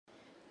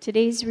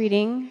Today's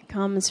reading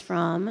comes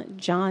from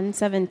John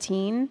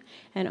 17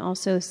 and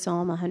also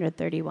Psalm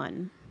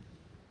 131.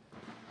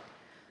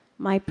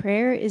 My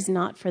prayer is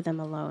not for them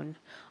alone.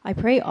 I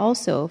pray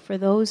also for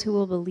those who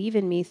will believe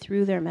in me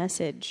through their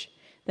message,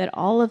 that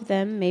all of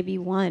them may be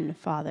one,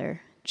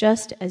 Father,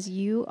 just as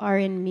you are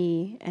in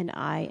me and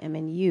I am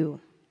in you.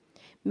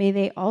 May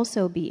they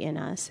also be in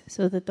us,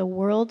 so that the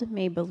world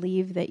may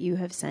believe that you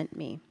have sent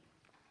me.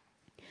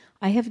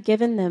 I have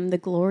given them the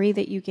glory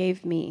that you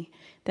gave me,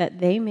 that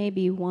they may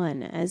be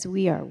one as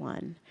we are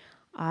one,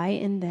 I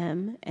in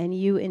them and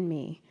you in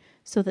me,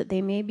 so that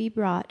they may be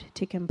brought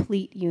to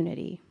complete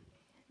unity.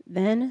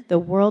 Then the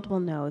world will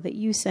know that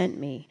you sent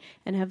me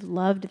and have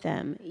loved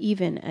them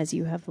even as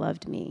you have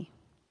loved me.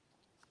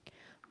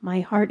 My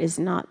heart is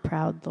not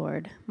proud,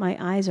 Lord. My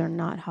eyes are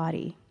not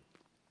haughty.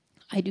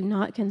 I do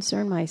not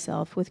concern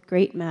myself with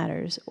great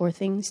matters or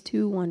things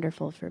too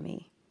wonderful for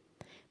me.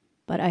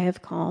 But I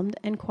have calmed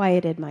and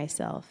quieted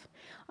myself.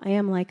 I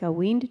am like a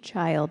weaned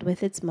child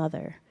with its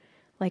mother.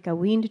 Like a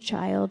weaned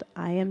child,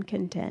 I am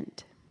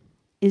content.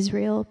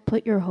 Israel,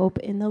 put your hope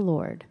in the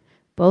Lord,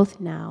 both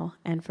now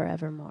and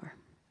forevermore.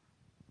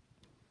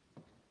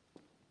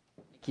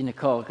 Thank you,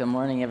 Nicole. Good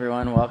morning,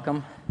 everyone.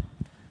 Welcome.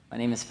 My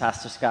name is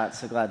Pastor Scott.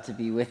 So glad to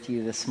be with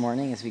you this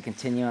morning as we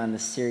continue on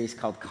this series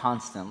called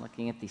Constant,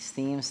 looking at these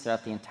themes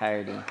throughout the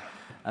entirety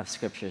of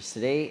Scriptures.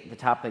 Today, the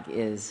topic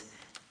is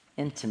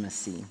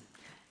intimacy.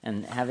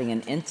 And having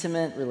an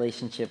intimate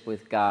relationship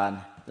with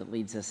God that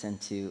leads us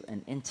into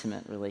an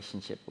intimate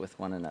relationship with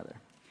one another.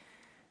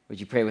 Would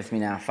you pray with me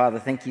now? Father,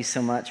 thank you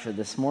so much for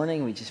this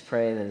morning. We just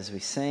pray that as we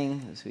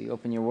sing, as we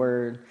open your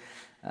word,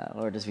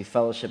 Lord, as we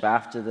fellowship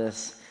after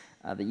this,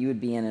 that you would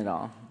be in it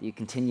all. That you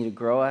continue to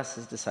grow us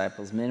as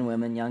disciples, men,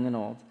 women, young and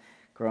old,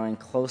 growing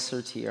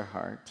closer to your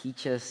heart.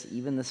 Teach us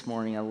even this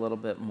morning a little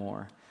bit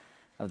more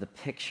of the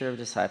picture of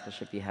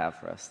discipleship you have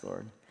for us,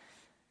 Lord,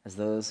 as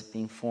those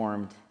being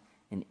formed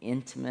in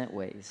intimate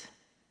ways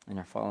in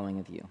our following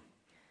of you.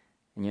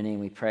 In your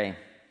name we pray.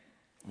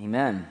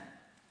 Amen.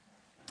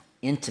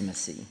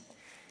 Intimacy.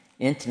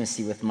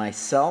 Intimacy with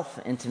myself,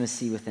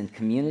 intimacy within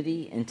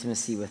community,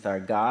 intimacy with our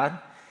God.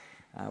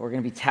 We're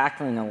going to be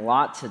tackling a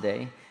lot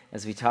today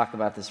as we talk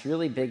about this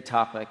really big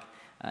topic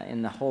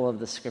in the whole of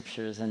the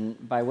Scriptures.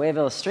 And by way of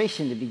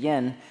illustration to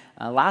begin,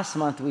 last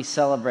month we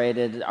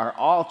celebrated our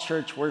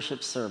all-church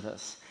worship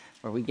service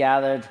where we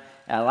gathered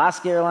at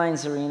Alaska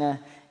Airlines Arena.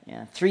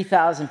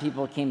 3,000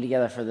 people came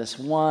together for this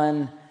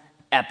one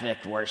epic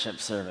worship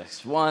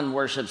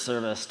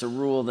service to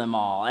rule them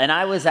all. And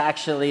I was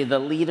actually the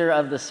leader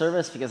of the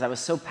service because I was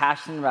so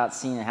passionate about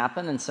seeing it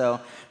happen. And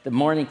so the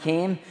morning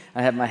came,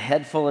 I had my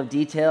head full of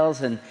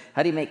details and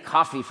how do you make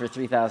coffee for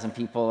 3,000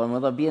 people? And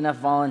will there be enough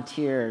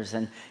volunteers?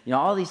 And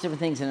all these different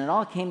things. And it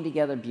all came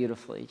together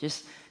beautifully.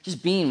 Just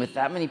being with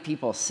that many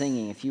people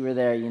singing. If you were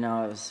there, it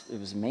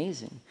was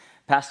amazing.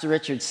 Pastor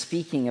Richard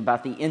speaking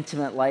about the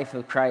intimate life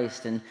of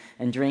Christ and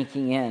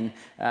drinking in,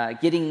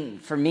 getting,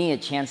 for me, a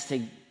chance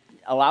to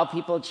allow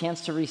people a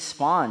chance to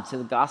respond to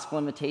the gospel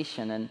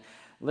invitation, and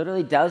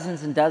literally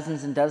dozens and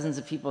dozens and dozens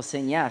of people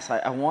saying, yes,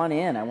 I want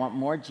in. I want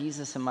more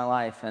Jesus in my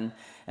life. And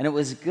it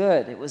was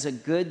good. It was a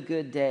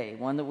good day,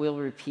 one that we'll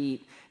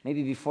repeat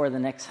maybe before the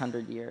next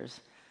 100 years.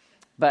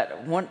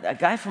 But a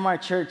guy from our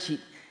church,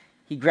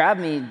 he grabbed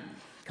me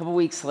a couple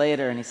weeks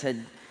later and he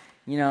said,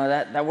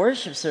 that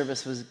worship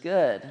service was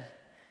good.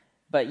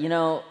 But,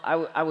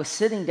 I was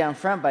sitting down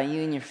front by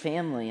you and your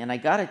family, and I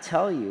got to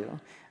tell you,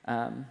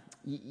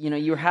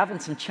 you were having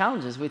some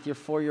challenges with your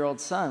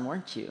 4-year-old son,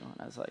 weren't you? And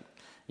I was like,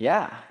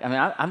 yeah.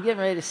 I'm getting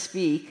ready to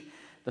speak.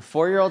 The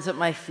 4-year-old's at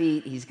my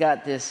feet. He's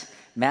got this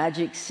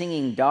magic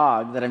singing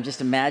dog that I'm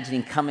just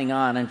imagining coming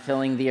on and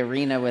filling the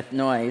arena with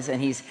noise.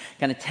 And he's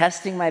kind of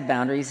testing my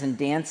boundaries and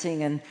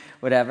dancing and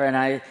whatever. And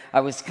I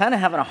was kind of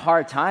having a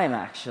hard time,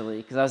 actually,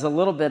 because I was a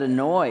little bit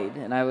annoyed.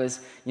 And I was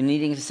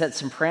needing to set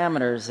some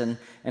parameters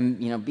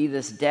and be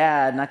this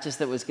dad, not just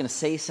that was going to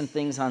say some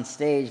things on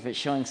stage, but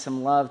showing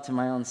some love to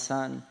my own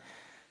son.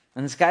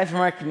 And this guy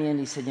from our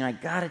community said, I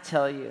got to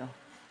tell you,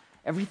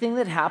 everything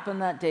that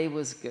happened that day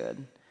was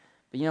good.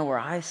 But where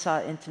I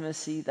saw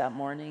intimacy that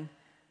morning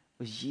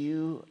was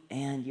you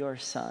and your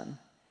son.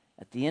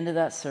 At the end of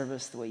that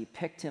service, the way you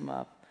picked him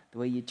up, the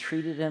way you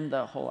treated him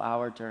the whole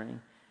hour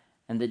during,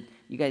 and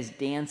you guys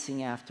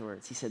dancing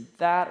afterwards. He said,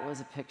 that was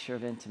a picture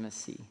of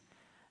intimacy.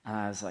 And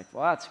I was like,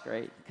 well, that's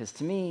great. Because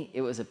to me,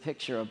 it was a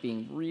picture of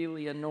being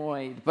really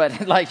annoyed,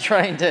 but like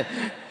trying to,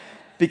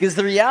 because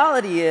the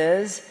reality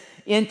is,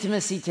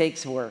 intimacy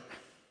takes work.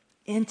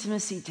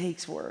 Intimacy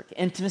takes work.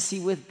 Intimacy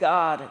with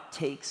God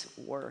takes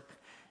work.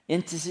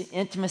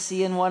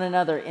 Intimacy in one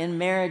another, in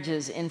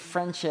marriages, in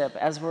friendship,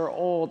 as we're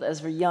old,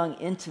 as we're young,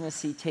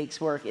 intimacy takes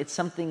work. It's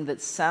something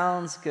that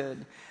sounds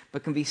good,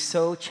 but can be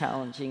so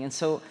challenging. And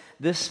so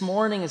this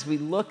morning, as we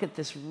look at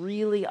this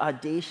really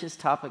audacious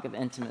topic of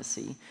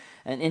intimacy,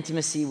 and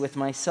intimacy with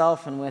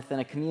myself and within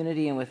a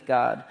community and with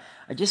God,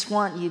 I just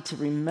want you to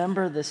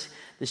remember this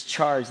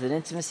charge that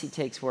intimacy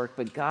takes work,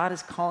 but God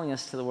is calling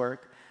us to the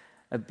work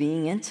of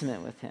being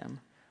intimate with Him,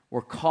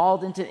 We're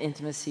called into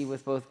intimacy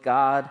with both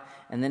God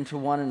and then to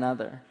one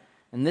another.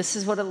 And this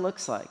is what it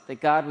looks like,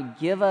 that God would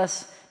give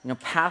us,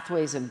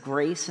 pathways of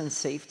grace and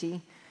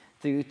safety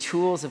through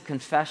tools of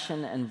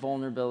confession and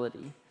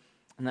vulnerability.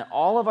 And that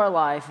all of our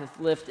life,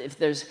 if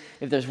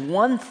there's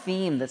one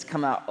theme that's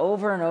come out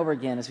over and over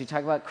again as we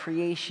talk about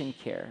creation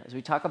care, as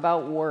we talk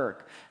about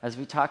work, as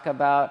we talk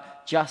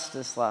about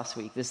justice last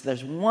week,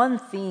 there's one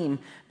theme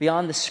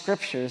beyond the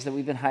scriptures that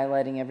we've been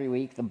highlighting every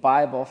week, the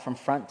Bible from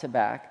front to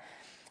back.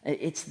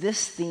 It's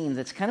this theme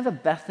that's kind of a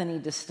Bethany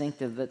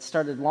distinctive that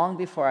started long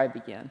before I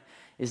began,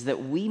 is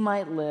that we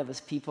might live as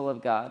people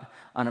of God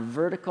on a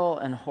vertical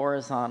and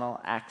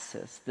horizontal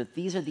axis, that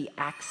these are the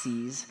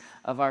axes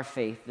of our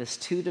faith, this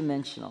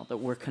two-dimensional, that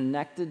we're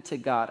connected to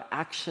God,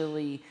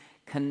 actually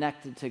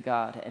connected to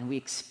God, and we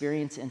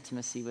experience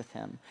intimacy with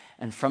him.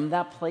 And from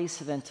that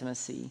place of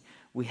intimacy,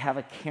 we have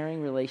a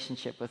caring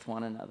relationship with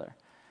one another.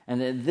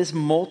 And this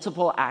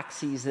multiple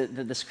axes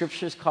that the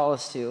scriptures call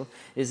us to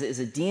is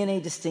a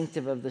DNA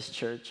distinctive of this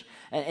church.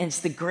 And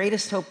it's the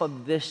greatest hope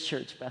of this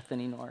church,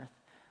 Bethany North.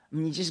 I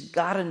mean, you just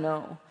got to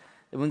know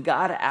that when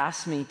God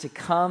asked me to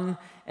come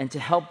and to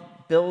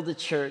help build a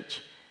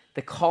church,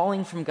 the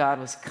calling from God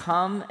was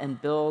come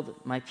and build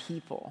my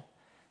people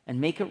and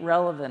make it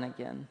relevant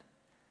again.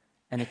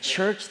 And a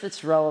church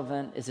that's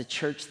relevant is a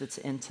church that's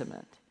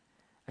intimate.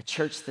 A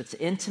church that's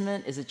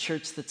intimate is a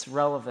church that's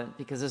relevant,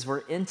 because as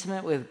we're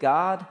intimate with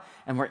God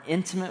and we're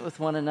intimate with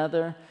one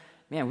another,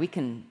 man, we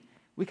can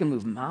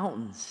move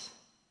mountains.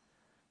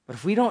 But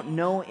if we don't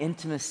know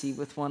intimacy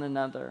with one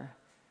another,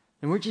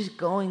 then we're just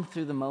going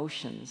through the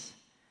motions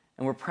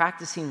and we're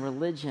practicing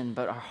religion,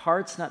 but our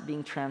heart's not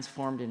being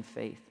transformed in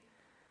faith.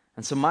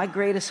 And so my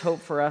greatest hope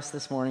for us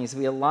this morning is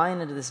we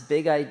align into this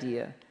big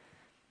idea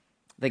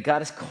that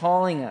God is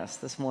calling us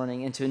this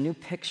morning into a new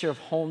picture of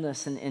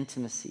wholeness and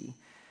intimacy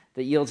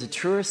that yields a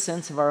truer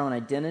sense of our own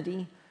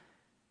identity,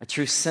 a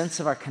true sense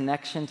of our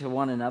connection to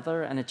one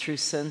another, and a true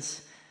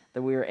sense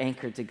that we are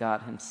anchored to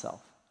God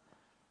himself.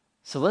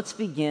 So let's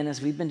begin,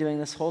 as we've been doing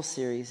this whole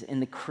series, in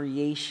the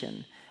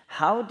creation.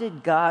 How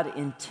did God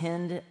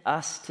intend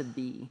us to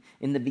be?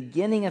 In the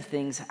beginning of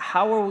things,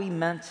 how are we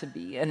meant to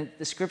be? And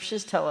the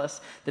scriptures tell us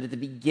that at the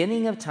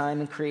beginning of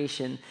time in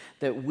creation,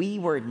 that we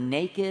were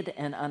naked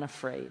and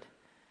unafraid.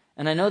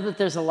 And I know that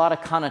there's a lot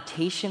of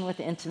connotation with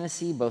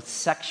intimacy, both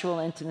sexual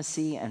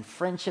intimacy and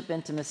friendship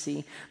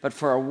intimacy. But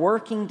for a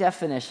working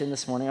definition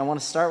this morning, I want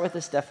to start with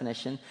this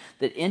definition,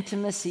 that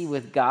intimacy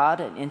with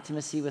God and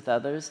intimacy with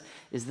others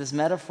is this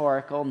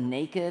metaphorical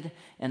naked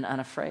and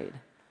unafraid.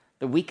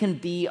 That we can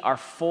be our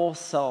full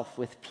self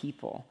with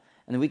people,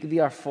 and that we can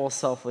be our full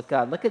self with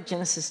God. Look at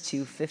Genesis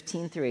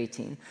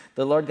 2:15-18.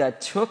 The Lord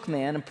God took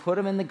man and put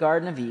him in the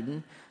Garden of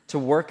Eden to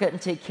work it and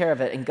take care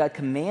of it. And God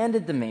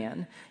commanded the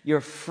man,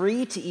 you're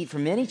free to eat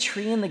from any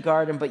tree in the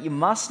garden, but you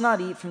must not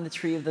eat from the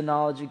tree of the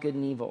knowledge of good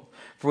and evil.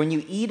 For when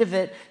you eat of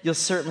it, you'll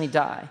certainly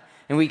die.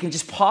 And we can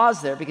just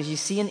pause there, because you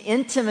see in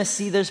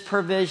intimacy, there's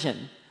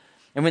provision.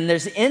 And when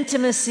there's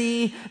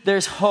intimacy,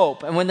 there's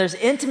hope. And when there's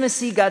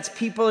intimacy, God's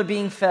people are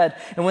being fed.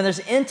 And when there's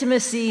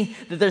intimacy,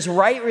 that there's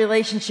right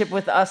relationship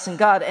with us and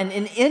God. And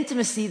in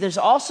intimacy, there's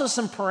also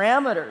some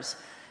parameters.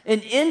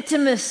 In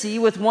intimacy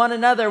with one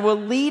another will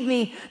lead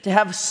me to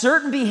have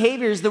certain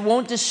behaviors that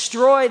won't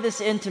destroy this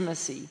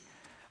intimacy.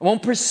 I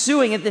won't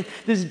pursuing it.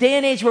 This day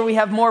and age where we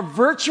have more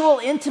virtual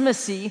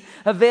intimacy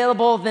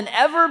available than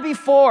ever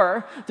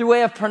before through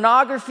way of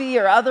pornography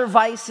or other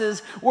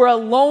vices, we're a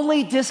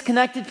lonely,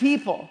 disconnected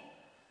people.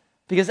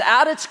 Because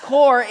at its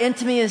core,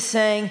 intimacy is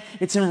saying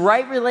it's in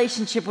right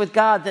relationship with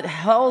God that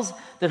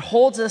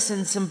holds us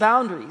in some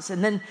boundaries.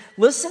 And then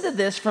listen to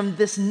this from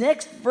this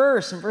next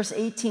verse, in verse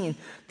 18.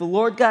 The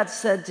Lord God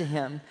said to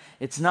him,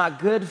 it's not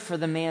good for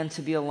the man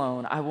to be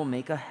alone. I will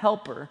make a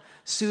helper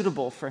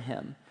suitable for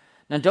him.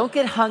 Now, don't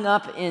get hung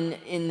up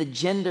in the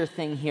gender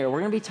thing here. We're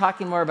going to be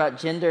talking more about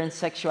gender and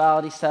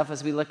sexuality stuff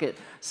as we look at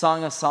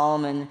Song of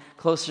Solomon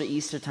closer to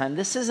Easter time.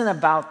 This isn't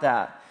about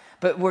that.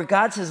 But where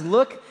God says,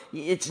 look,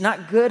 it's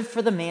not good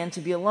for the man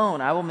to be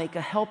alone. I will make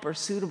a helper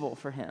suitable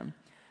for him.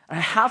 And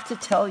I have to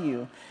tell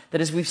you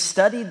that as we've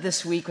studied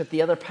this week with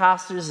the other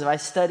pastors, as I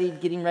studied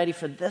getting ready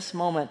for this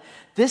moment,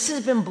 this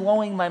has been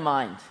blowing my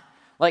mind.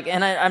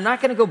 And I'm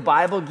not going to go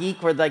Bible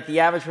geek where the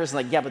average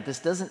person yeah, but this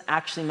doesn't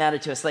actually matter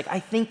to us. I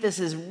think this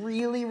is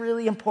really,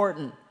 really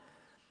important.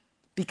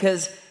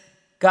 Because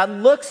God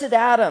looks at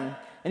Adam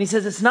and he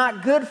says, it's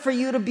not good for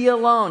you to be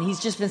alone.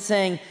 He's just been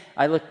saying,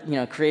 I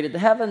created the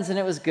heavens and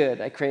it was good.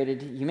 I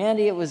created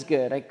humanity, it was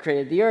good. I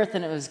created the earth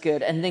and it was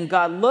good. And then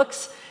God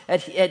looks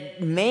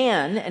at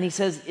man and he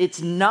says,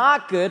 it's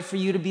not good for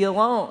you to be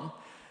alone.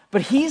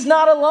 But he's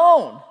not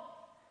alone.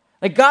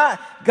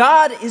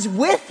 God is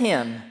with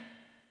him.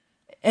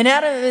 And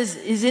Adam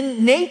is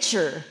in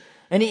nature.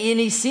 And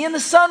he's seeing the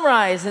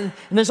sunrise, and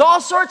there's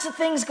all sorts of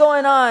things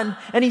going on,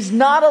 and he's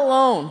not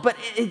alone. But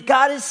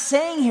God is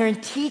saying here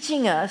and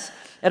teaching us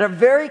at our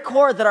very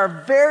core that our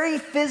very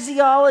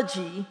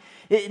physiology,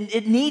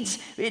 it needs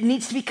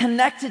to be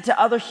connected to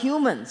other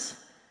humans.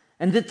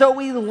 And that though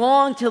we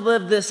long to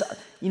live this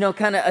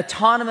kind of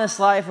autonomous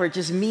life where it's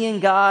just me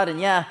and God,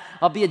 and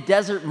I'll be a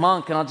desert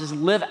monk and I'll just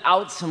live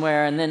out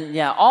somewhere, and then,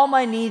 all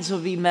my needs will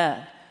be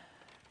met.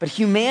 But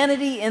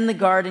humanity in the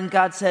garden,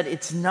 God said,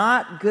 it's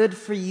not good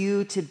for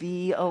you to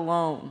be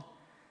alone.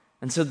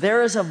 And so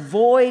there is a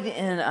void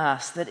in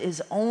us that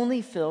is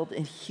only filled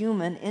in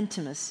human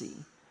intimacy,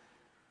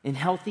 in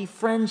healthy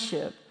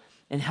friendship,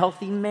 in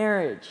healthy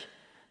marriage,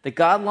 that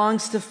God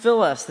longs to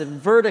fill us, the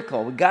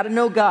vertical. We got to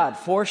know God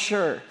for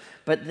sure.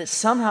 But that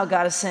somehow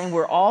God is saying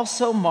we're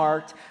also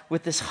marked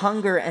with this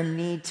hunger and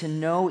need to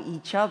know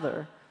each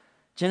other.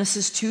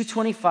 Genesis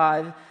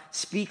 2:25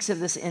 speaks of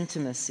this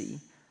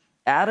intimacy.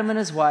 Adam and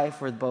his wife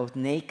were both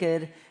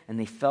naked and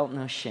they felt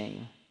no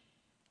shame.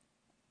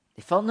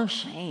 They felt no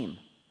shame.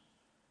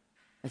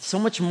 It's so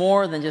much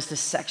more than just a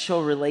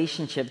sexual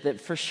relationship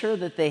that for sure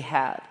that they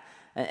had.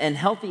 And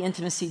healthy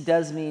intimacy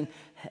does mean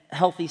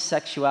healthy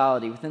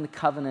sexuality within the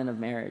covenant of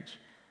marriage.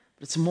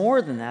 But it's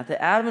more than that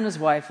Adam and his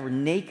wife were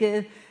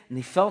naked and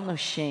they felt no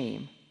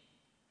shame.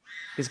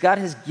 Because God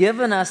has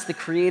given us the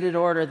created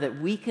order that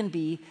we can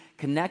be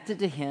connected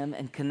to him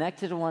and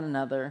connected to one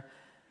another,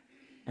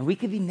 and we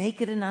could be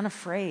naked and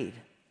unafraid.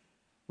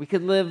 We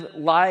could live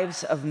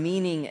lives of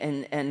meaning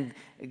and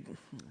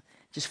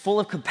just full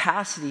of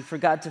capacity for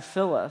God to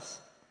fill us.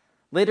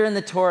 Later in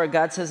the Torah,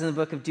 God says in the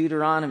book of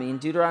Deuteronomy, in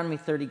Deuteronomy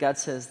 30, God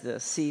says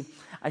this, "See,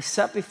 I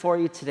set before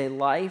you today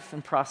life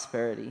and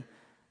prosperity,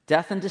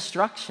 death and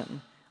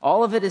destruction."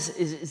 All of it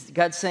is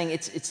God saying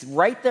it's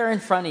right there in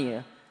front of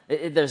you.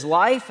 There's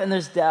life and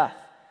there's death.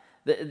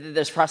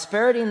 There's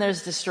prosperity and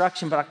there's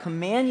destruction. But I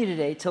command you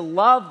today to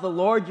love the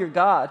Lord your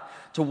God,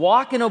 to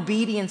walk in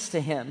obedience to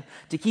him,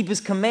 to keep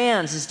his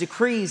commands, his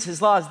decrees,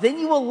 his laws. Then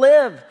you will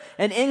live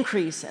and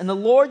increase, and the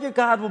Lord your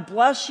God will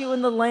bless you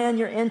in the land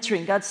you're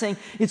entering. God's saying,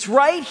 it's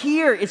right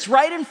here. It's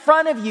right in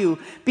front of you.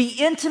 Be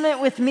intimate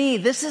with me.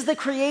 This is the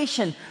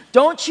creation.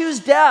 Don't choose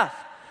death.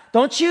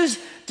 Don't choose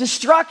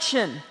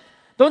destruction.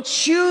 Don't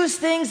choose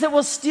things that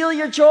will steal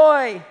your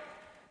joy.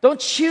 Don't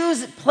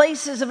choose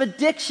places of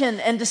addiction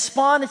and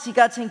despondency.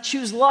 God's saying,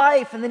 choose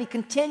life. And then he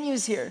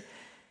continues here.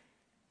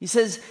 He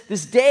says,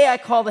 "This day I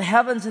call the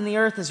heavens and the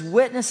earth as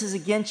witnesses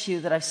against you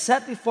that I've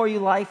set before you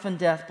life and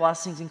death,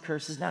 blessings and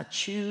curses. Now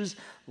choose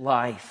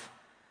life,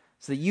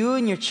 so that you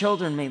and your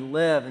children may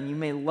live, and you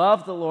may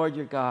love the Lord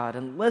your God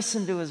and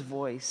listen to his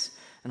voice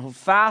and hold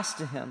fast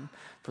to him.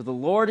 For the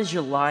Lord is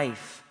your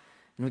life,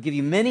 and will give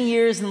you many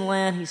years in the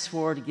land he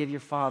swore to give your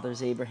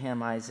fathers,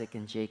 Abraham, Isaac,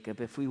 and Jacob."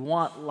 If we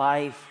want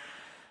life,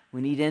 we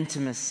need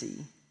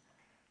intimacy.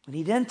 We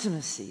need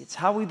intimacy. It's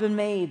how we've been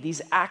made,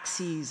 these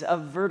axes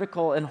of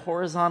vertical and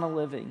horizontal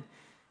living.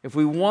 If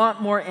we want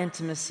more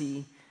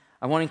intimacy,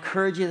 I want to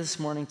encourage you this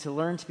morning to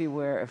learn to be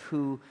aware of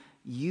who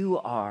you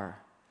are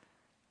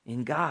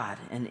in God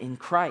and in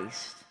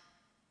Christ.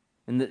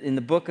 In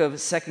the book of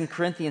 2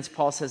 Corinthians,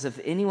 Paul says, if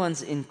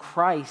anyone's in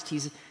Christ,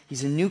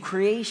 he's a new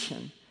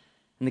creation.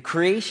 And the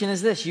creation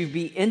is this: you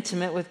be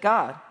intimate with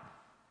God.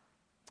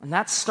 And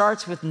that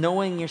starts with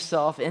knowing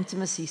yourself.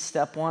 Intimacy,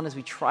 step one, as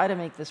we try to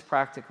make this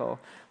practical.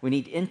 We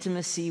need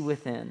intimacy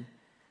within.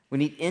 We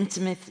need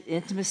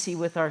intimacy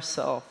with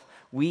ourselves.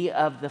 We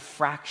of the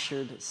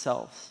fractured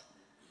selves.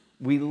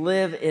 We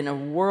live in a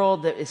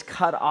world that is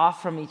cut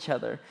off from each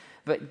other.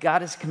 But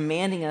God is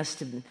commanding us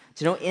to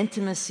know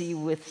intimacy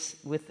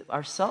with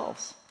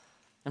ourselves.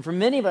 And for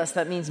many of us,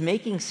 that means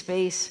making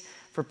space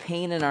for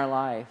pain in our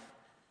life.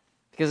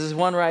 Because as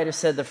one writer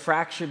said, the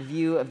fractured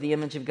view of the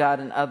image of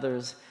God in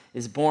others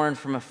is born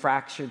from a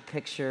fractured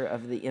picture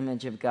of the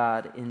image of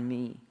God in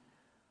me.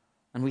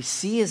 And we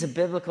see as a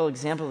biblical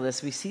example of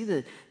this, we see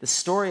the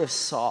story of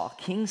Saul,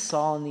 King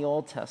Saul in the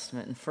Old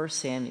Testament in 1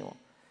 Samuel.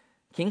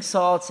 King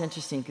Saul, it's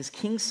interesting because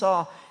King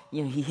Saul,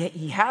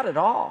 he had it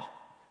all.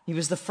 He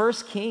was the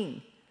first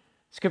king.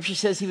 Scripture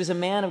says he was a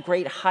man of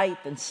great height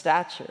and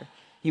stature.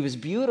 He was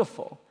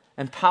beautiful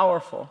and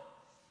powerful.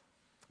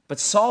 But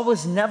Saul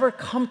was never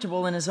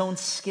comfortable in his own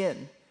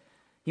skin.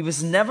 He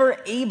was never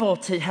able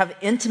to have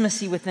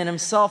intimacy within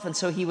himself, and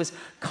so he was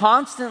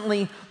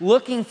constantly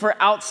looking for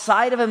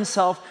outside of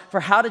himself for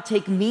how to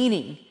take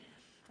meaning.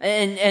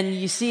 And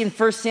you see in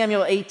 1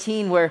 Samuel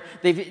 18 where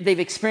they've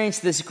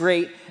experienced this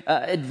great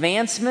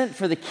advancement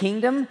for the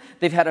kingdom.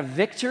 They've had a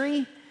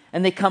victory,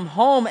 and they come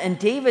home, and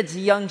David's a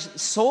young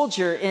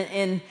soldier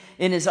in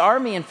his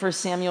army in 1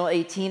 Samuel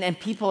 18, and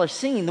people are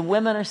singing. The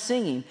women are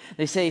singing.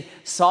 They say,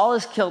 Saul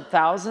has killed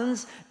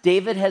thousands.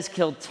 David has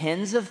killed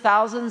tens of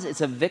thousands.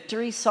 It's a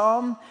victory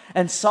psalm.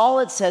 And Saul,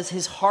 it says,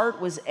 his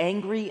heart was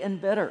angry and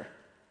bitter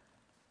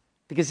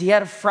because he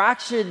had a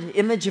fractured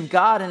image of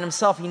God in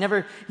himself. He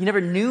never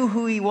knew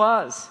who he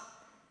was.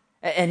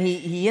 And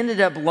he ended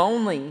up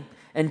lonely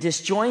and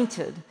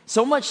disjointed.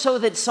 So much so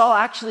that Saul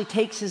actually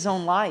takes his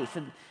own life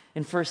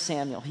in 1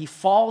 Samuel. He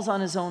falls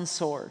on his own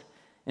sword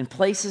in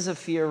places of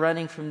fear,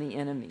 running from the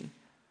enemy.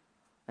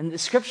 And the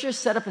scriptures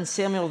set up in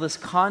Samuel this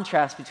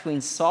contrast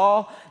between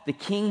Saul, the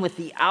king with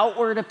the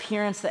outward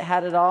appearance that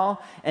had it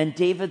all, and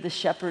David, the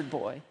shepherd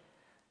boy.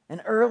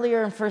 And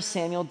earlier in 1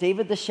 Samuel,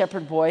 David, the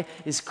shepherd boy,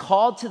 is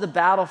called to the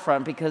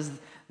battlefront because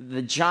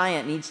The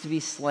giant needs to be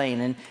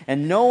slain,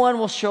 and no one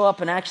will show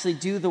up and actually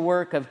do the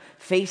work of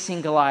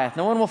facing Goliath.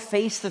 No one will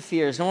face the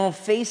fears. No one will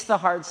face the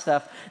hard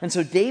stuff. And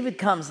so David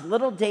comes,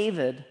 little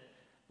Davy.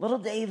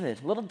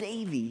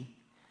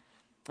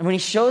 And when he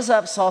shows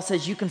up, Saul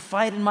says, "You can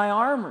fight in my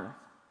armor."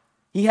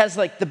 He has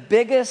like the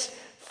biggest,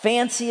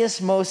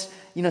 fanciest, most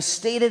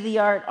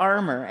state-of-the-art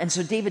armor. And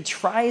so David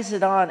tries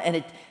it on,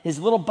 and his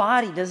little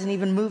body doesn't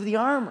even move the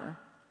armor.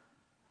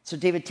 So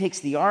David takes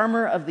the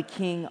armor of the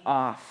king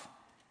off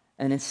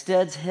and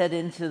instead head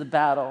into the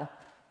battle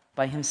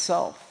by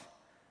himself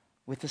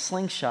with the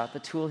slingshot, the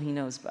tool he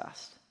knows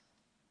best.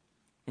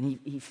 And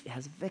he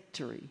has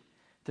victory.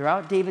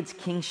 Throughout David's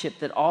kingship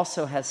that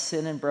also has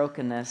sin and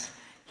brokenness,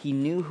 he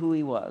knew who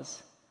he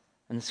was.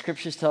 And the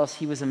scriptures tell us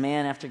he was a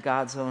man after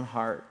God's own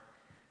heart.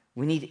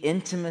 We need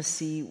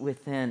intimacy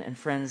within. And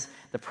friends,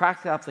 the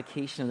practical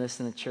application of this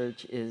in the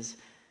church is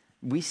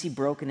we see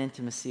broken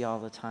intimacy all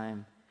the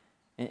time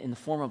in the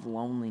form of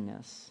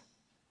loneliness.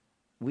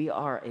 We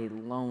are a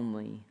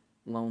lonely,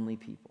 lonely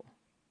people.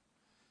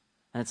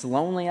 And it's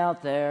lonely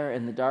out there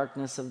in the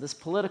darkness of this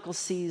political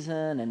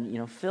season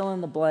and, fill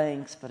in the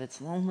blanks, but it's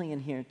lonely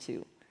in here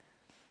too.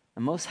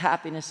 And most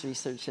happiness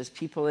research says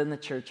people in the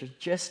church are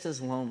just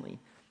as lonely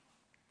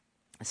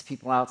as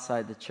people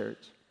outside the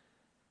church.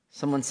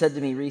 Someone said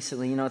to me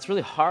recently, it's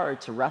really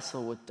hard to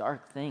wrestle with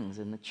dark things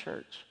in the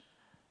church.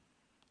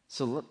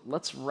 So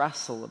let's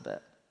wrestle a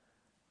bit.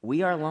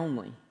 We are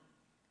lonely.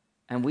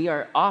 And we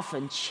are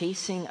often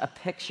chasing a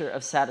picture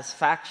of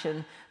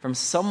satisfaction from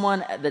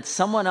someone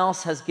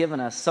else has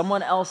given us,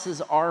 someone else's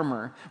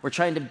armor. We're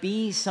trying to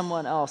be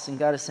someone else. And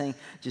God is saying,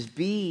 just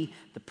be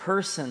the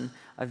person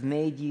I've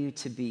made you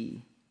to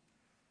be.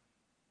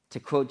 To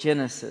quote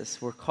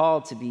Genesis, we're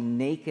called to be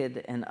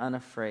naked and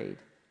unafraid.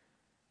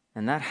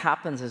 And that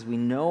happens as we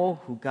know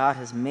who God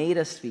has made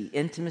us to be,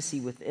 intimacy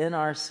within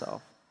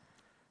ourselves.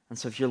 And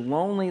so if you're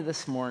lonely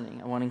this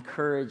morning, I want to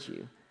encourage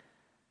you.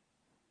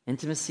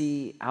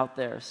 Intimacy out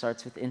there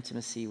starts with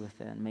intimacy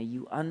within. May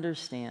you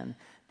understand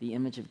the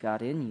image of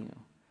God in you.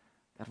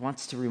 God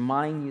wants to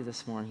remind you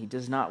this morning, he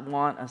does not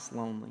want us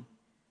lonely.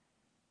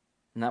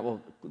 And that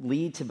will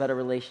lead to better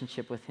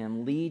relationship with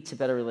him, lead to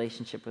better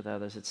relationship with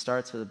others. It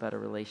starts with a better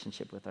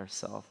relationship with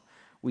ourselves.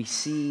 We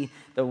see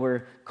that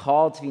we're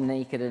called to be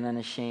naked and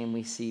unashamed.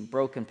 We see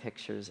broken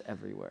pictures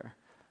everywhere.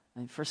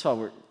 First of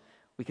all,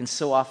 we can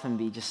so often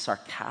be just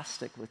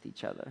sarcastic with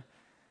each other.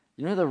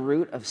 You know the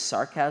root of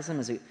sarcasm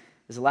is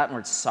the Latin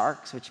word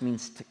sarx, which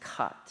means to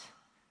cut.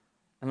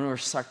 And when we're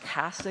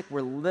sarcastic,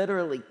 we're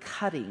literally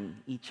cutting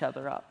each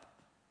other up.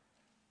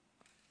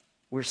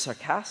 We're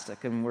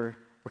sarcastic and we're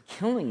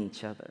killing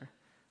each other.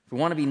 If we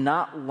want to be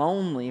not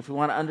lonely, if we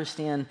want to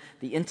understand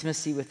the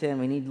intimacy within,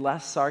 we need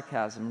less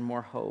sarcasm and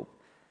more hope.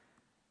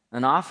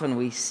 And often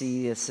we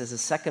see this as a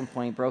second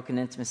point, broken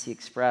intimacy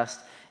expressed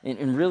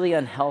in really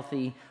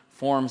unhealthy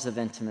forms of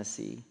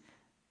intimacy.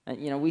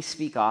 And, we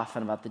speak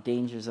often about the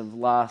dangers of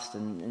lust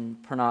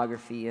and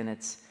pornography, and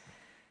it's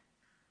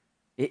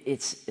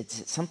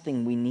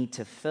something we need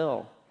to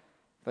fill.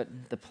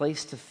 But the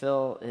place to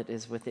fill it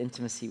is with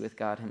intimacy with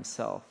God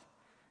himself,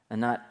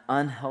 and not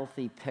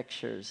unhealthy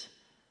pictures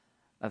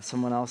of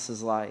someone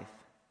else's life.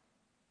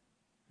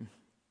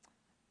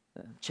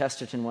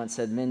 Chesterton once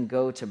said, men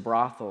go to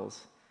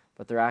brothels,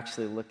 but they're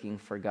actually looking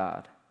for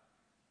God.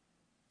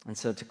 And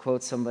so to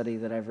quote somebody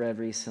that I've read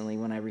recently,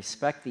 when I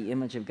respect the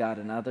image of God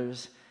in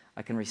others,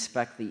 I can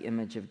respect the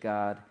image of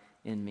God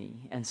in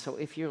me. And so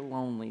if you're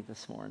lonely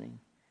this morning,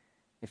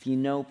 if you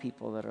know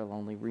people that are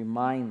lonely,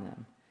 remind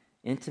them.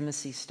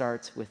 Intimacy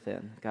starts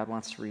within. God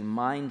wants to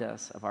remind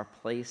us of our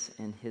place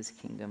in his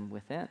kingdom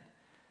within.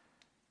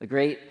 The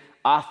great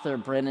author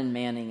Brennan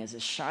Manning is a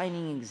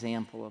shining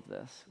example of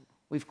this.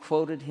 We've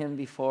quoted him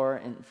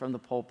before from the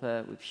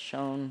pulpit. We've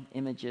shown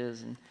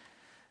images, and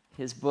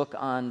his book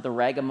on the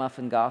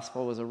ragamuffin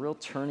gospel was a real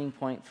turning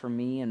point for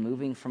me in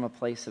moving from a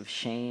place of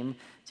shame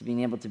to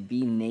being able to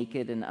be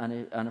naked and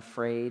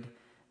unafraid.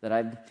 That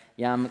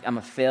I'm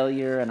a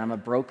failure and I'm a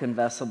broken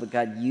vessel, but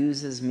God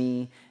uses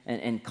me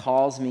and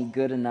calls me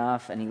good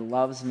enough, and he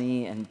loves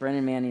me. And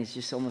Brennan Manning is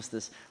just almost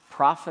this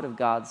prophet of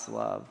God's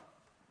love.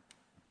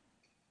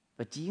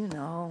 But do you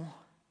know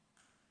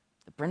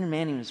that Brennan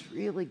Manning was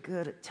really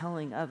good at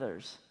telling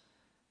others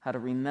how to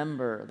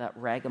remember that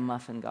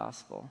ragamuffin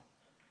gospel?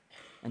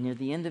 And near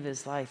the end of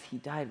his life, he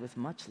died with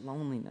much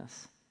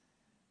loneliness.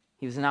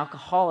 He was an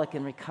alcoholic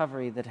in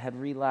recovery that had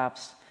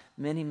relapsed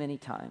many, many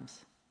times.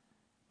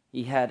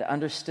 He had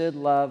understood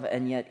love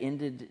and yet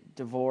ended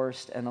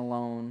divorced and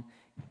alone.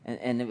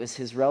 And it was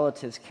his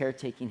relatives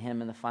caretaking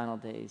him in the final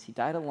days. He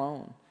died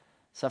alone,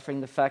 suffering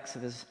the effects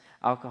of his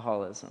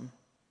alcoholism.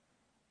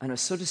 And it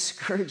was so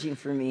discouraging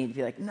for me to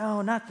be like,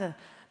 no, not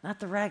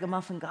the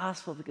ragamuffin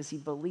gospel, because he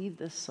believed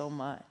this so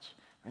much.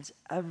 Friends,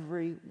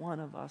 every one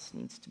of us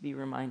needs to be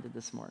reminded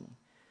this morning.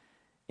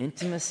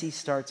 Intimacy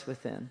starts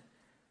within.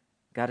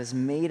 God has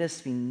made us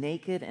to be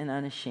naked and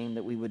unashamed,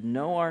 that we would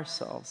know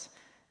ourselves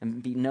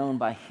and be known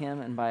by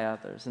him and by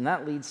others. And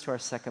that leads to our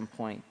second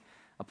point,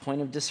 a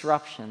point of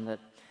disruption, that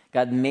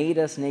God made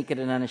us naked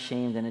and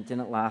unashamed, and it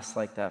didn't last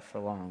like that for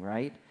long,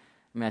 right?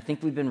 I mean, I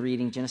think we've been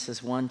reading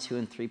Genesis 1, 2,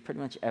 and 3 pretty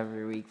much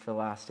every week for the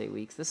last 8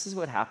 weeks. This is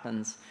what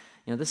happens.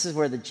 This is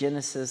where the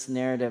Genesis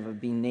narrative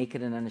of being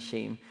naked and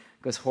unashamed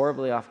goes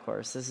horribly off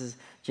course. This is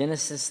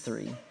Genesis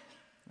 3.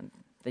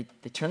 They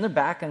turn their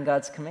back on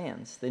God's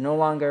commands. They no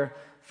longer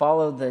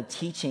follow the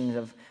teachings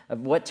of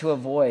what to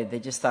avoid. They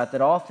just thought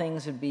that all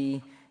things would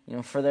be,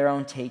 for their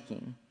own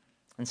taking.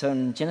 And so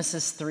in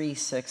Genesis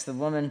 3:6, the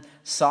woman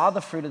saw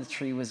the fruit of the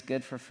tree was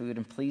good for food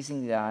and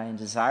pleasing to the eye and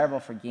desirable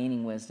for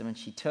gaining wisdom. And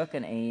she took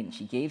and ate, and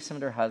she gave some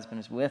to her husband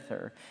who was with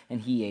her, and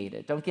he ate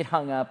it. Don't get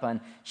hung up on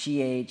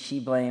she ate,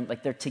 she blamed.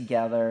 Like, they're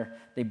together.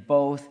 They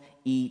both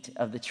eat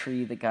of the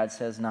tree that God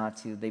says not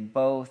to. They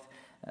both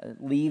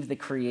leave the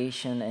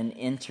creation and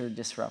enter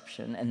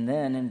disruption. And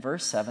then in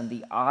verse 7,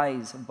 the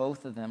eyes of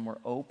both of them were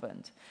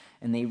opened,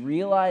 and they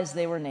realized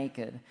they were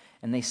naked,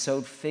 and they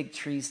sewed fig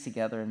trees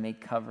together and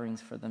made coverings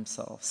for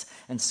themselves.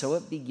 And so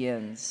it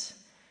begins,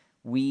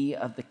 we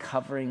of the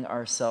covering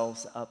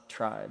ourselves up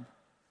tribe.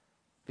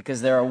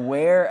 Because they're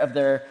aware of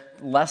their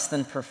less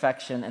than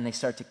perfection, and they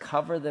start to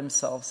cover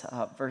themselves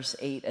up. Verse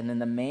 8, and then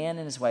the man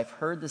and his wife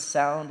heard the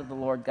sound of the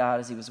Lord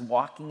God as he was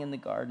walking in the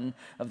garden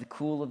of the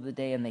cool of the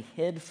day, and they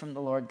hid from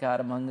the Lord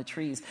God among the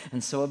trees.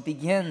 And so it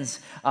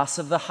begins, us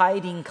of the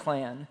hiding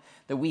clan,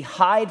 that we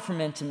hide from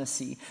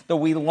intimacy, though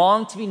we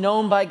long to be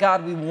known by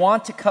God, we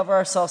want to cover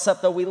ourselves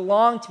up, though we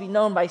long to be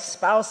known by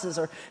spouses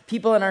or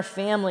people in our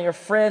family or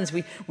friends,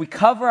 we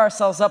cover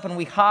ourselves up and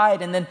we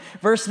hide. And then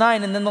verse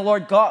 9, and then the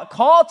Lord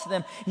called to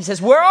them, he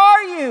says, where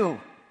are you?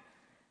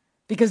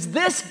 Because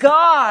this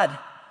God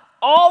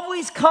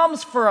always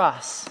comes for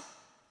us.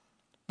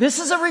 This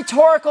is a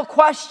rhetorical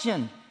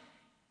question.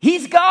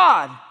 He's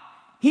God.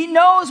 He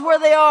knows where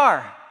they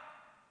are.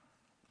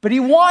 But he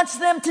wants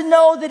them to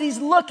know that he's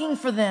looking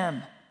for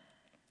them.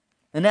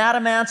 And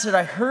Adam answered,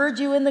 I heard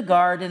you in the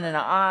garden, and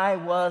I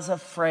was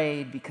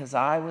afraid because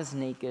I was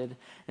naked,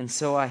 and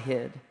so I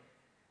hid.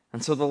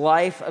 And so the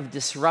life of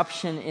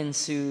disruption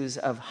ensues,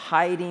 of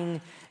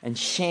hiding and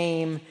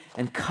shame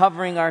and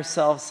covering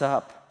ourselves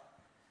up.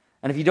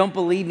 And if you don't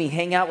believe me,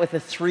 hang out with a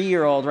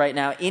 3-year-old right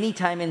now,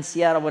 anytime in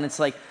Seattle when it's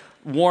like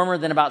warmer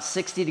than about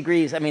 60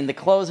 degrees. I mean, the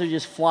clothes are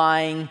just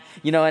flying,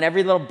 and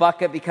every little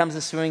bucket becomes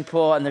a swimming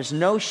pool, and there's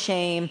no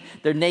shame.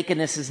 Their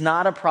nakedness is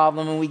not a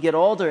problem. When we get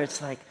older,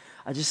 it's like,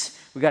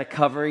 we got to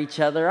cover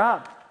each other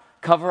up,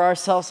 cover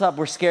ourselves up.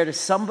 We're scared if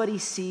somebody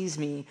sees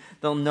me,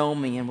 they'll know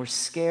me, and we're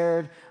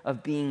scared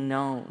of being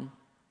known.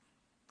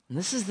 And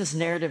this is this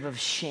narrative of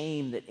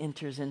shame that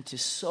enters into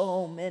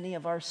so many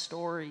of our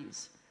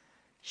stories.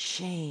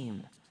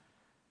 Shame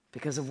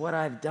because of what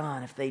I've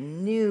done. If they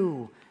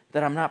knew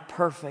that I'm not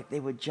perfect, they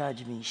would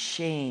judge me.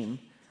 Shame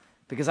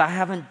because I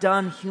haven't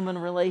done human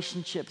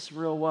relationships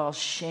real well.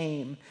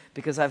 Shame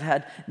because I've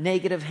had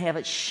negative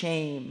habits.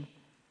 Shame.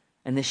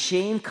 And the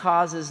shame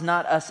causes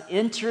not us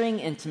entering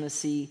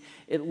intimacy,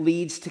 it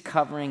leads to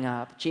covering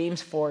up.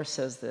 James 4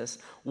 says this,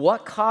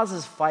 what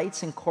causes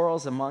fights and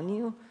quarrels among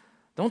you?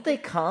 Don't they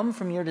come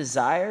from your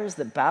desires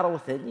that battle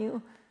within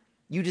you?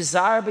 You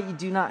desire, but you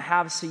do not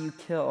have, so you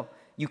kill.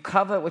 You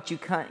covet what you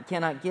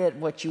cannot get,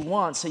 what you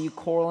want, so you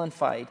quarrel and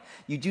fight.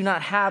 You do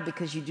not have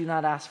because you do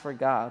not ask for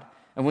God.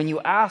 And when you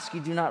ask, you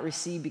do not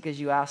receive because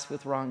you ask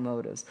with wrong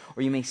motives.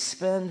 Or you may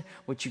spend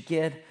what you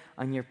get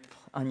on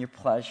your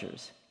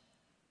pleasures.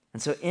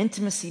 And so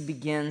intimacy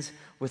begins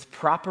with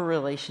proper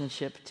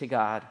relationship to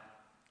God,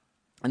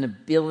 an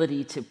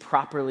ability to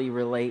properly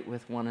relate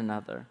with one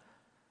another.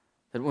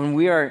 That when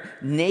we are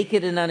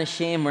naked and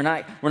unashamed, we're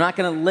not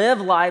going to live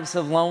lives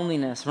of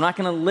loneliness. We're not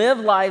going to live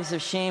lives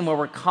of shame where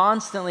we're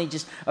constantly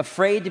just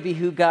afraid to be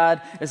who God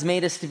has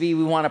made us to be.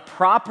 We want a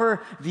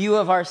proper view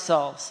of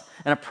ourselves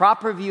and a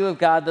proper view of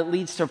God that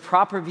leads to a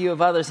proper view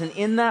of others. And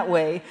in that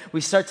way,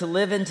 we start to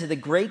live into the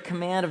great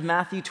command of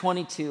Matthew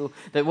 22,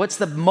 that what's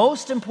the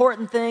most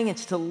important thing?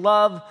 It's to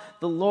love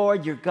the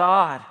Lord your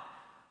God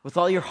with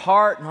all your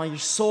heart and all your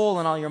soul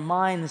and all your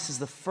mind. This is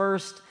the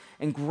first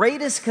and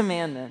greatest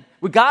commandment.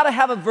 We got to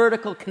have a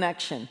vertical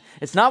connection.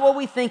 It's not what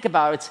we think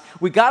about.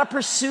 We got to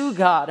pursue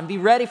God and be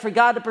ready for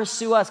God to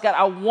pursue us. God,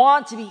 I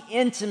want to be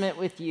intimate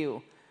with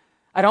you.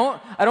 I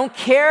don't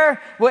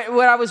care what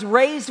I was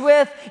raised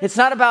with. It's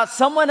not about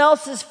someone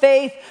else's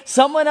faith,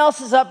 someone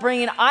else's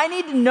upbringing. I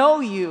need to know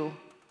you.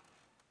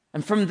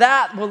 And from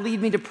that will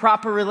lead me to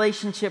proper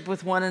relationship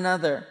with one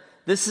another.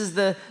 This is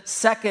the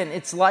second,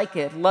 it's like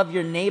it. Love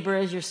your neighbor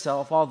as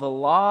yourself. All the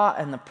law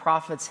and the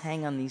prophets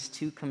hang on these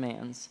two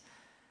commands.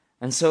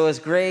 And so as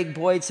Greg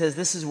Boyd says,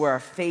 this is where our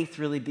faith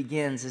really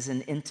begins, is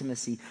in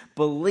intimacy.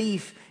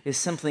 Belief is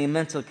simply a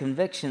mental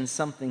conviction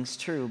something's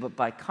true. But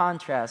by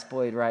contrast,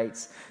 Boyd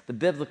writes, the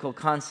biblical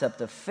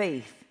concept of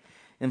faith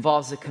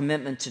involves a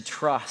commitment to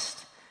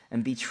trust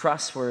and be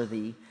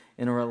trustworthy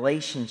in a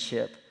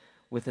relationship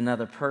with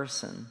another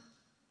person.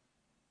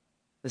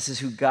 This is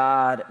who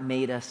God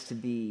made us to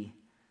be.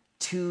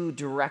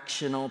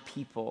 Two-directional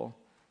people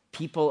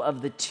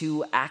of the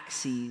two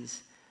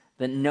axes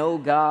that know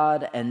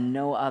God and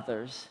know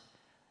others.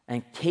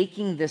 and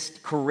taking this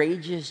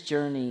courageous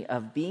journey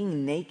of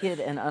being naked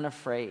and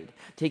unafraid,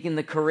 taking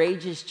the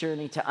courageous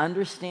journey to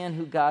understand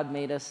who God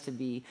made us to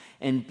be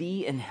and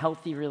be in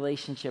healthy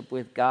relationship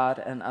with God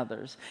and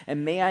others.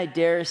 And may I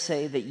dare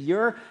say that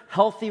your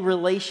healthy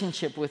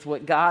relationship with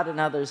what God and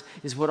others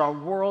is what our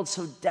world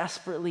so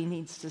desperately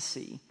needs to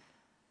see.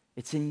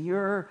 It's in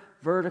your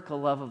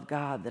vertical love of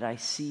God that I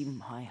see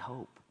my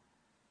hope.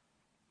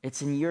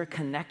 It's in your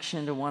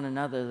connection to one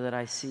another that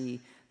I see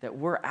that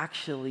we're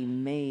actually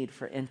made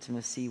for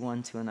intimacy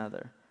one to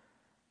another.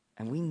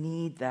 And we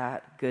need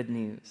that good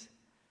news.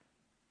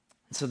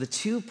 And so the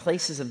two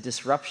places of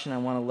disruption I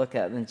want to look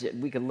at, and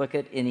we could look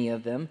at any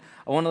of them.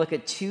 I want to look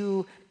at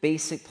two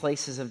basic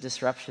places of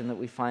disruption that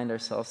we find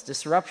ourselves.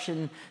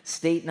 Disruption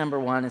state number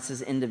one, it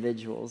says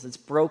individuals. It's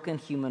broken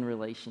human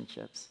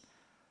relationships.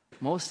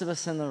 Most of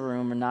us in the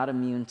room are not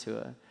immune to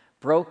it.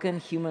 Broken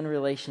human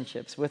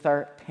relationships with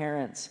our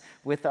parents,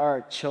 with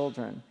our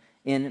children,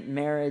 in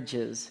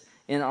marriages,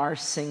 in our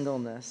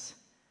singleness.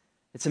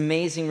 It's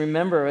amazing.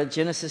 Remember at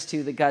Genesis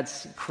 2 that God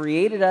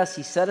created us.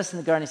 He set us in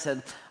the garden. He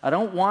said, I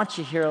don't want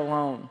you here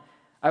alone.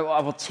 I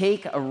will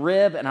take a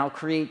rib and I'll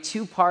create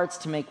two parts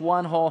to make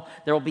one whole.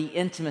 There will be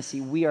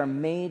intimacy. We are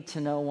made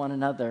to know one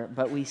another,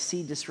 but we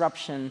see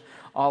disruption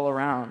all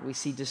around. We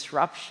see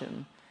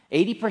disruption.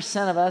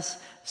 80% of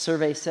us,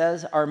 survey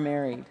says, are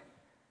married.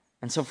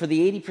 And so for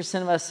the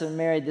 80% of us that are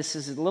married, this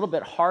is a little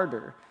bit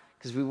harder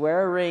because we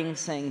wear a ring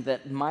saying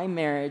that my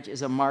marriage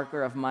is a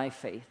marker of my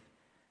faith.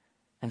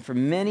 And for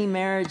many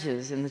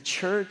marriages in the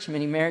church,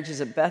 many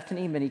marriages at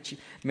Bethany, many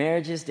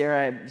marriages,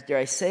 dare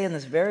I say, in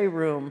this very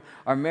room,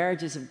 our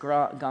marriages have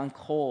gone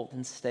cold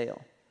and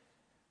stale.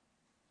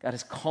 God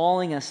is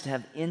calling us to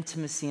have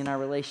intimacy in our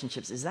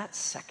relationships. Is that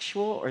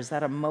sexual or is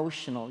that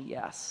emotional?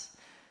 Yes.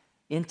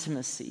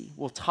 Intimacy.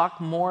 We'll talk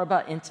more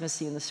about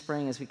intimacy in the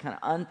spring as we kind of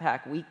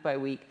unpack week by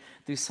week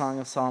through Song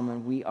of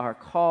Solomon. We are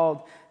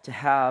called to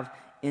have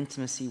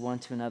intimacy one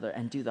to another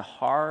and do the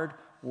hard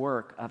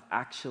work of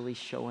actually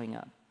showing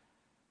up.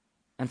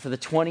 And for the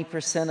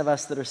 20% of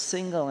us that are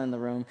single in the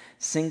room,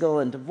 single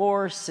and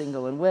divorced,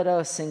 single and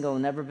widow, single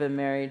and never been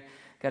married,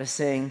 God is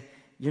saying,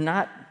 you're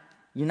not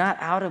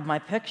out of my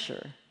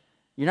picture.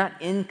 You're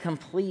not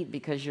incomplete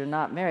because you're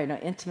not married. No,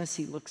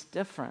 intimacy looks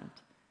different.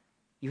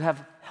 You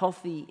have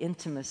healthy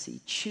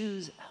intimacy.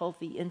 Choose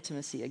healthy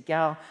intimacy. A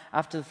gal,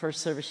 after the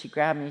first service, she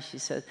grabbed me. She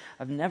said,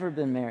 I've never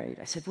been married.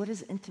 I said, what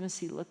does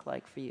intimacy look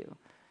like for you?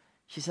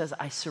 She says,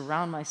 I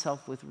surround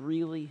myself with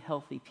really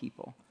healthy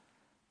people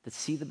that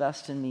see the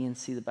best in me and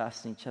see the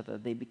best in each other.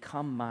 They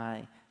become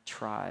my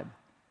tribe.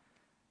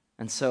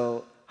 And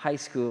so, high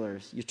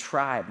schoolers, your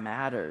tribe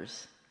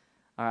matters.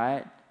 All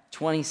right?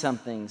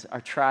 20-somethings,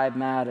 our tribe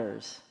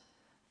matters.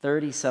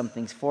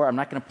 30-somethings, I'm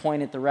not going to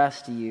point at the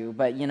rest of you,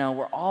 but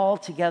we're all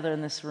together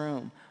in this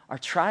room. Our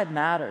tribe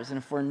matters, and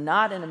if we're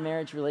not in a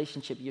marriage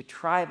relationship, your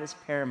tribe is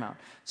paramount.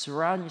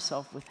 Surround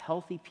yourself with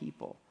healthy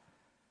people.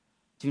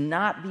 Do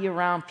not be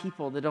around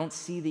people that don't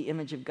see the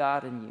image of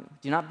God in you.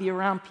 Do not be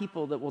around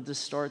people that will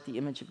distort the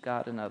image of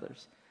God in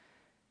others.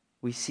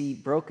 We see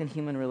broken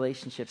human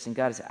relationships, and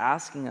God is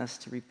asking us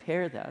to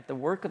repair that. The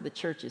work of the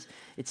church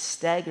it's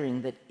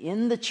staggering that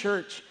in the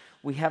church,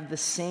 we have the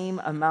same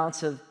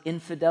amounts of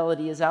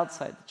infidelity as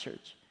outside the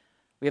church.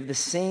 We have the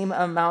same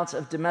amounts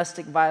of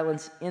domestic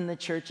violence in the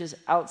church as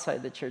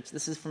outside the church.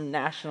 This is from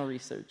national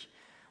research.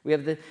 We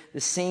have the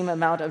same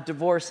amount of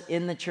divorce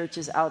in the church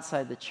as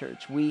outside the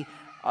church. We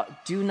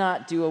do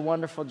not do a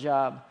wonderful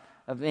job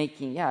of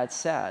making, it's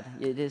sad.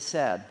 It is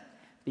sad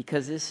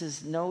because this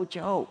is no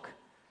joke.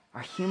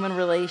 Our human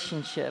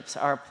relationships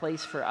are a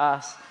place for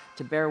us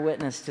to bear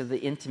witness to the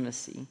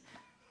intimacy.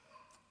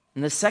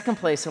 And the second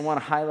place I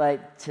want to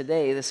highlight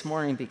today, this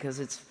morning,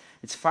 because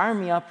it's firing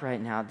me up right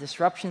now.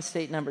 Disruption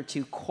state number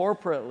 2,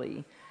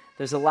 corporately,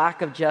 there's a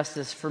lack of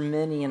justice for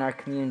many in our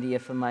community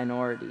if a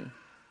minority.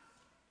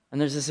 And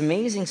there's this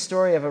amazing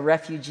story of a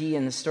refugee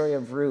in the story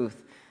of Ruth,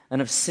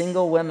 and of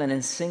single women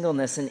and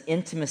singleness and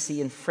intimacy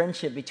and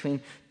friendship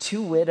between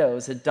two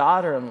widows, a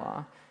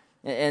daughter-in-law.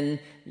 And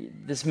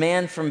this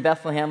man from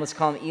Bethlehem, let's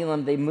call him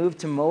Elam, they moved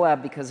to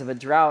Moab because of a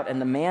drought,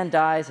 and the man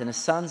dies and his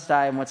sons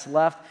die, and what's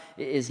left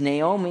is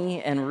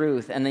Naomi and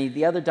Ruth, and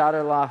the other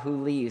daughter-in-law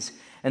who leaves.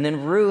 And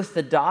then Ruth,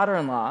 the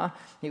daughter-in-law,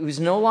 who's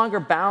no longer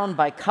bound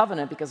by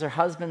covenant because her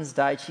husband's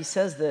died, she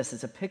says this,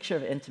 it's a picture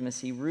of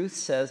intimacy. Ruth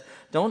says,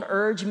 don't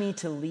urge me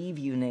to leave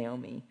you,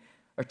 Naomi,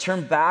 or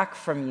turn back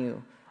from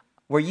you.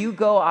 Where you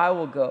go, I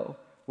will go.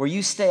 Where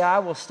you stay, I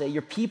will stay.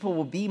 Your people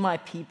will be my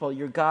people,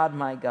 your God,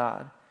 my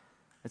God.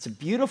 It's a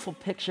beautiful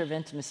picture of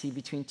intimacy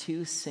between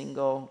two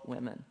single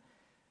women.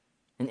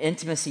 And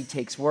intimacy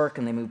takes work,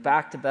 and they move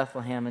back to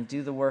Bethlehem and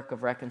do the work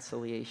of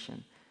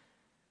reconciliation.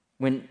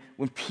 When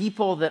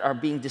people that are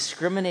being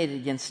discriminated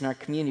against in our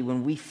community,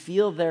 when we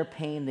feel their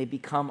pain, they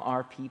become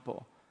our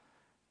people.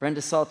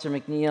 Brenda Salter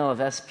McNeil of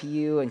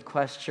SPU and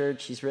Quest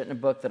Church, she's written a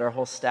book that our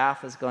whole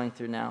staff is going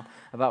through now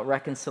about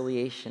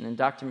reconciliation. And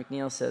Dr.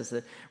 McNeil says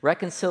that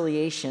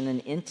reconciliation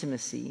and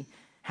intimacy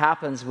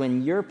happens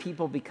when your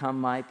people become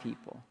my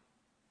people.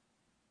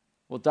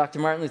 Well, Dr.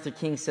 Martin Luther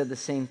King said the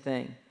same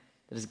thing.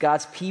 That as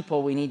God's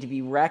people, we need to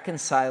be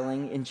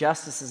reconciling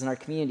injustices in our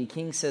community.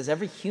 King says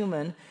every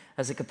human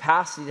has a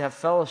capacity to have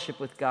fellowship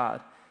with God.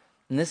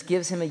 And this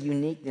gives him a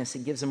uniqueness,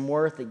 it gives him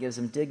worth, it gives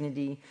him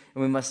dignity.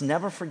 And we must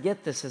never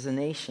forget this as a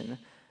nation.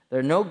 There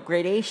are no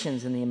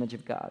gradations in the image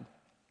of God.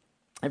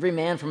 Every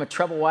man from a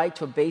treble white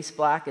to a bass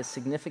black is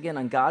significant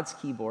on God's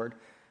keyboard,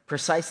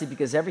 precisely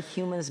because every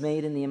human is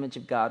made in the image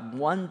of God.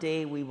 One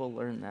day we will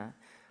learn that.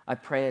 I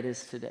pray it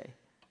is today.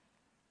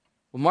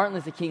 Well, Martin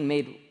Luther King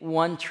made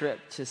one trip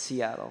to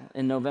Seattle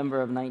in November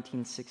of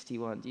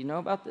 1961. Do you know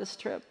about this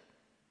trip?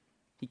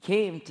 He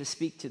came to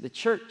speak to the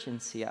church in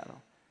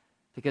Seattle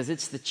because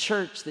it's the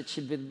church that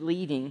should be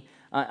leading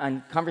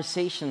on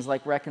conversations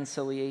like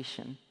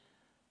reconciliation.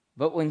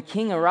 But when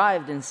King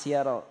arrived in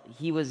Seattle,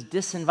 he was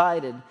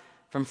disinvited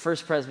from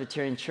First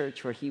Presbyterian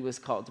Church where he was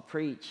called to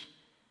preach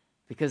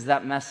because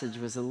that message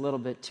was a little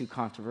bit too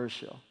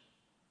controversial.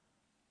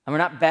 And we're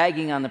not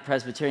bagging on the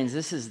Presbyterians.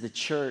 This is the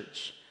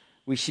church.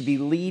 We should be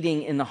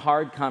leading in the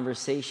hard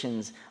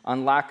conversations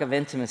on lack of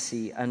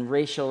intimacy, on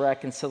racial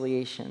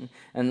reconciliation.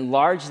 And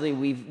largely,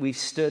 we've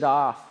stood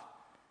off.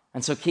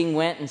 And so King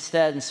went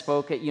instead and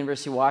spoke at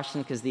University of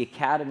Washington because the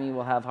academy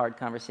will have hard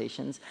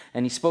conversations.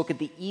 And he spoke at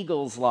the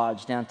Eagles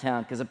Lodge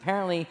downtown because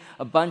apparently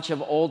a bunch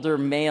of older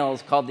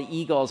males called the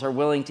Eagles are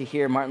willing to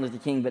hear Martin Luther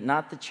King, but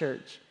not the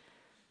church.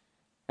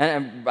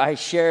 And I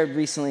shared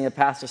recently a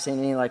pastor saying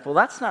to me, like, well,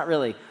 that's not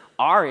really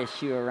our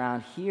issue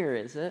around here,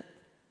 is it?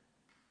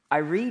 I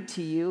read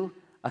to you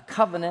a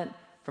covenant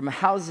from a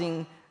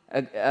housing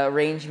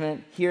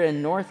arrangement here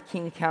in North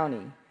King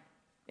County.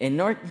 In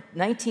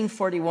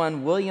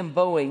 1941, William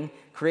Boeing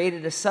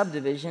created a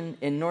subdivision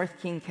in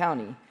North King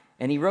County,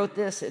 and he wrote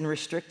this in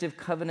Restrictive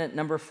Covenant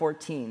number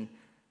 14.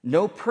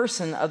 No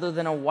person other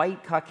than a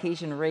white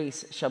Caucasian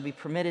race shall be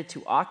permitted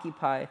to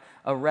occupy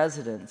a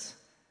residence.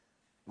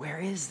 Where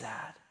is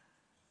that?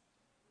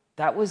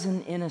 That was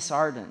in Innis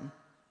Arden,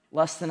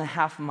 less than a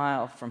half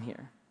mile from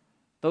here.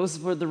 Those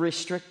were the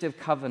restrictive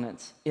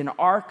covenants in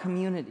our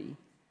community.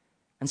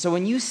 And so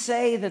when you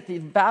say that the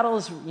battle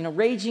is,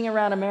 raging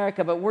around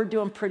America, but we're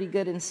doing pretty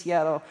good in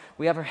Seattle,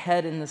 we have our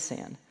head in the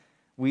sand.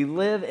 We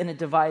live in a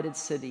divided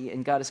city,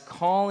 and God is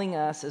calling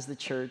us as the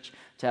church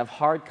to have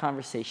hard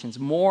conversations,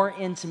 more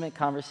intimate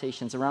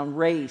conversations around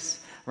race,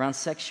 around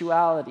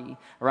sexuality,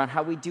 around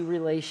how we do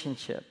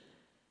relationship.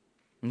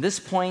 And this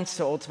points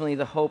to ultimately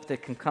the hope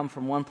that can come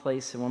from one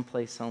place and one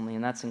place only,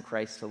 and that's in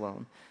Christ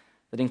alone.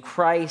 That in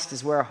Christ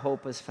is where our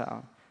hope is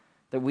found.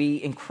 That we,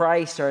 in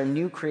Christ, are a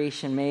new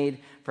creation made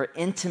for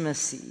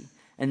intimacy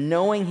and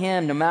knowing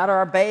Him, no matter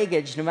our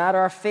baggage, no matter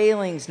our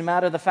failings, no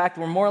matter the fact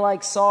that we're more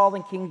like Saul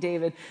than King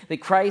David,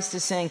 that Christ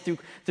is saying through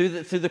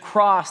the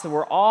cross that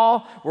we're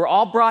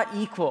all brought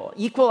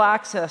equal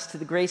access to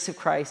the grace of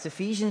Christ,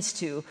 Ephesians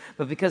 2,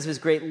 but because of His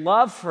great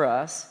love for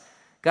us,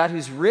 God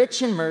who's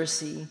rich in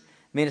mercy,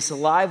 made us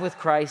alive with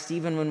Christ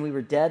even when we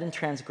were dead in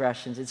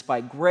transgressions. It's by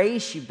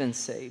grace you've been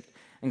saved.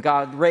 And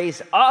God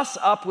raised us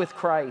up with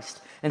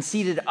Christ and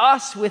seated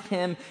us with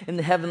Him in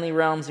the heavenly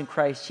realms in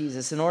Christ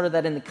Jesus, in order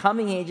that in the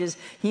coming ages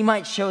He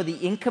might show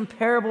the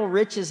incomparable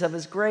riches of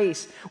His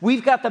grace.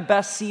 We've got the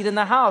best seat in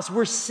the house.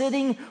 We're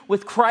sitting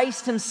with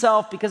Christ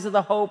Himself because of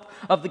the hope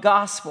of the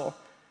gospel.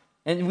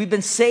 And we've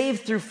been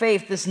saved through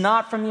faith. This is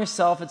not from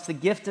yourself. It's the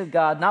gift of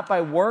God, not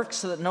by works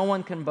so that no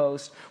one can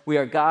boast. We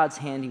are God's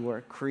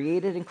handiwork,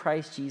 created in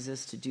Christ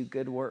Jesus to do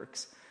good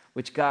works,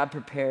 which God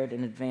prepared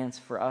in advance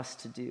for us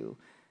to do.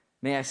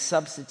 May I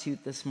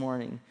substitute this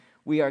morning.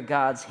 We are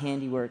God's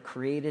handiwork,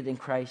 created in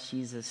Christ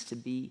Jesus to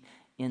be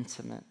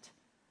intimate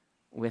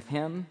with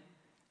Him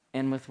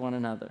and with one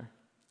another.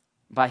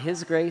 By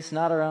His grace,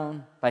 not our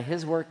own. By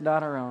His work,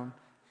 not our own.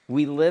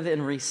 We live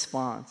in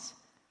response.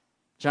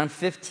 John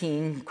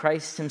 15,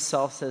 Christ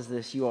Himself says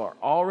this, "You are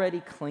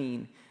already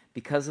clean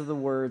because of the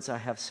words I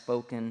have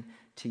spoken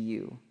to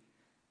you."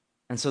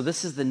 And so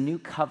this is the new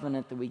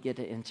covenant that we get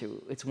to enter.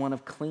 It's one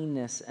of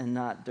cleanness and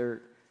not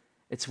dirt.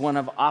 It's one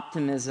of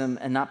optimism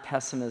and not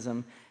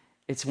pessimism.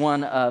 It's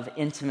one of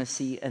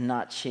intimacy and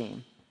not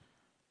shame.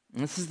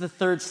 And this is the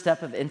third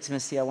step of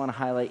intimacy I want to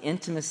highlight,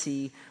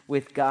 intimacy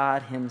with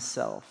God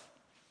Himself.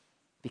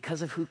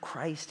 Because of who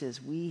Christ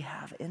is, we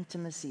have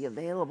intimacy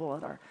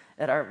available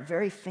at our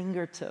very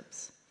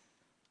fingertips.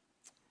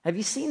 Have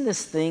you seen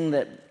this thing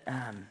that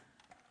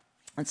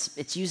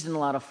it's used in a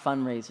lot of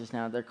fundraisers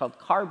now? They're called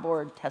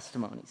cardboard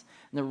testimonies,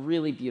 and they're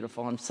really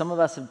beautiful. And some of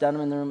us have done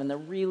them in the room, and they're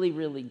really,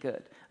 really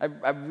good.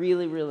 I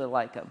really, really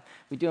like them.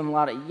 We do them a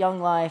lot at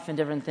Young Life and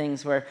different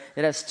things where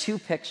it has two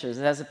pictures.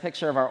 It has a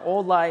picture of our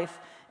old life.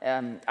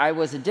 I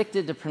was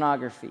addicted to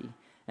pornography.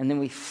 And then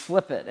we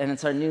flip it, and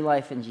it's our new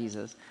life in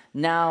Jesus.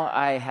 Now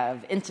I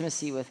have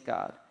intimacy with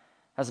God.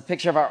 It has a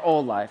picture of our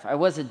old life. I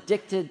was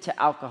addicted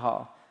to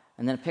alcohol.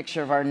 And then a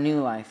picture of our new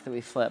life that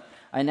we flip.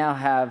 I now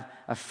have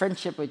a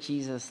friendship with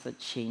Jesus that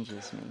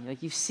changes me.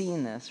 Like, you've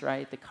seen this,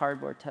 right? The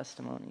cardboard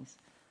testimonies.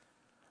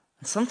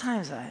 And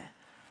sometimes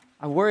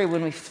I worry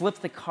when we flip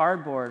the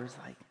cardboard, it's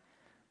like,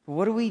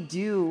 what do we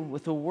do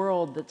with a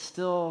world that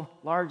still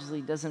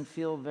largely doesn't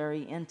feel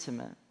very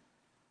intimate?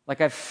 Like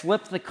I've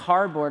flipped the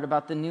cardboard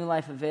about the new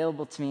life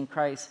available to me in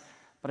Christ,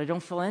 but I don't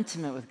feel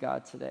intimate with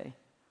God today.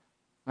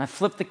 And I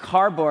flip the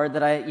cardboard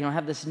that I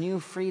have this new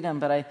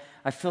freedom, but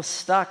I feel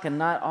stuck and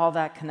not all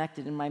that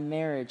connected in my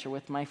marriage or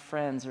with my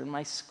friends or in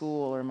my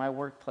school or in my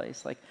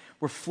workplace. Like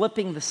we're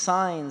flipping the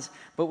signs,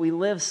 but we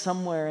live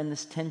somewhere in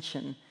this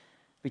tension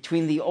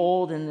between the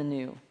old and the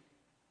new.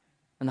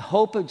 And the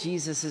hope of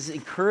Jesus is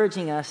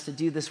encouraging us to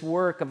do this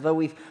work of though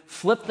we've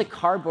flipped the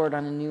cardboard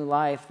on a new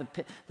life,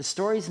 the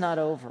story's not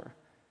over.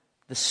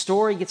 The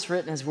story gets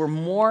written as we're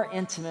more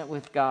intimate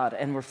with God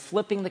and we're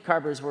flipping the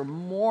cardboard as we're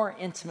more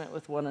intimate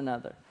with one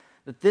another.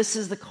 That this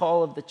is the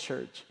call of the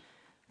church,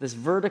 this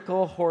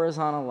vertical,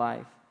 horizontal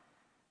life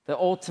that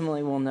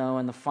ultimately we'll know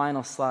in the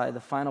final slide, the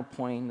final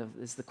point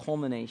is the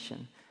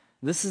culmination.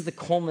 This is the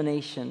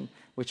culmination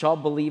which all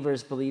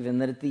believers believe in,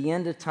 that at the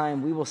end of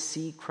time we will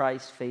see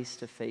Christ face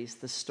to face.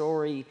 The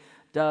story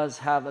does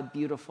have a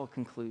beautiful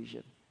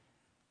conclusion.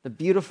 The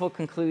beautiful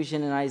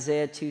conclusion in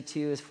Isaiah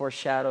 2:2 is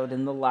foreshadowed.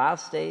 In the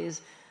last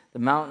days, the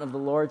mountain of the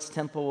Lord's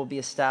temple will be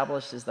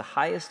established as the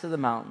highest of the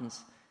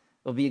mountains.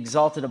 It will be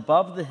exalted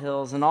above the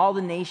hills, and all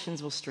the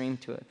nations will stream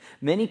to it.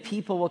 Many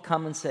people will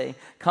come and say,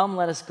 "Come,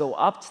 let us go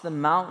up to the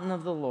mountain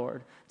of the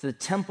Lord, to the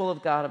temple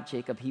of God of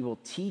Jacob. He will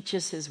teach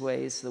us his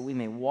ways so that we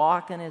may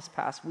walk in his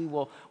paths." We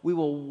will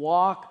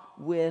walk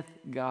with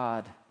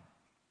God.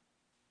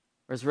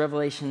 Or as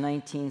Revelation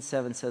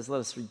 19:7 says, "Let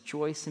us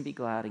rejoice and be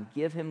glad and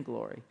give him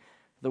glory.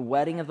 The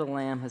wedding of the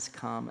Lamb has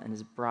come, and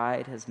his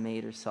bride has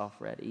made herself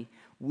ready."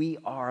 We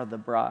are the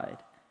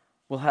bride.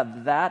 We'll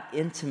have that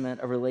intimate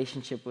a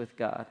relationship with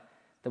God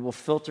that will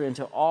filter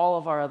into all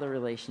of our other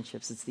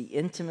relationships. It's the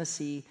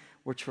intimacy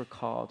which we're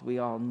called. We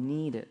all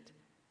need it.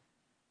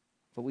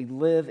 But we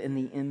live in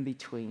the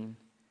in-between,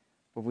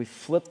 where we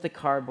flip the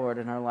cardboard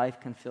and our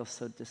life can feel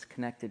so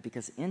disconnected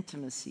because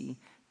intimacy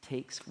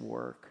takes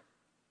work.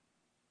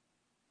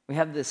 We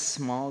have this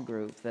small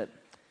group that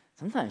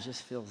sometimes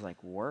just feels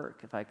like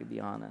work, if I could be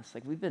honest.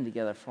 Like we've been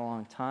together for a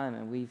long time,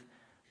 and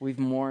we've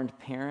mourned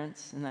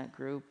parents in that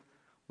group.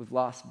 We've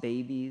lost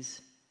babies.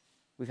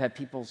 We've had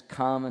people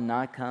come and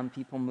not come.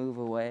 People move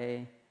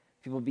away.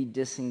 People be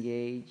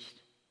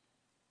disengaged.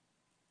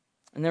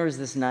 And there was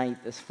this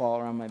night this fall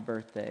around my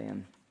birthday,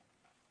 and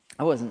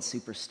I wasn't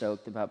super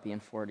stoked about being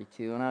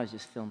 42, and I was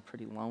just feeling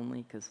pretty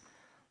lonely because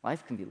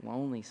life can be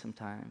lonely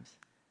sometimes.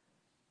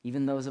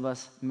 Even those of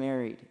us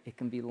married, it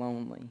can be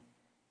lonely.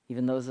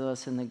 Even those of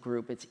us in the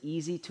group, it's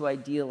easy to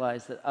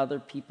idealize that other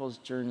people's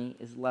journey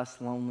is less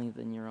lonely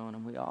than your own.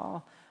 And we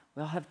all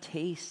have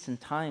tastes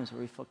and times where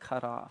we feel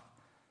cut off.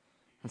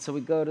 And so we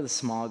go to the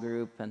small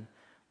group, and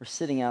we're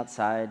sitting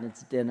outside, and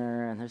it's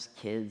dinner, and there's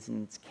kids,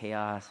 and it's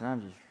chaos, and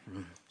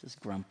I'm just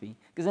grumpy.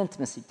 Because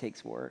intimacy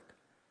takes work.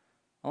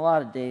 A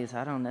lot of days,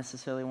 I don't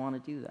necessarily want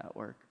to do that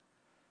work.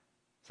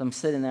 So I'm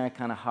sitting there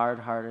kind of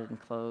hard-hearted and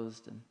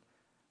closed, and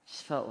I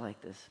just felt like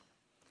this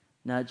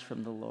nudge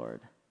from the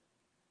Lord.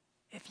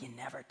 If you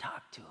never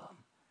talk to them,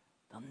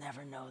 they'll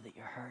never know that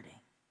you're hurting.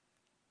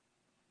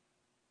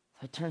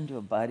 So I turned to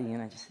a buddy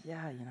and I just said,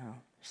 "Yeah, there's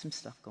some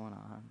stuff going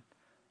on.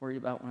 Worried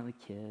about one of the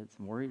kids.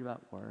 I'm worried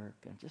about work.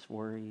 I'm just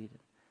worried."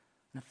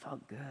 And it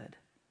felt good.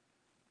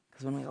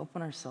 Because when we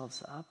open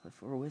ourselves up,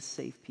 if we're with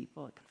safe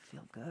people, it can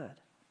feel good.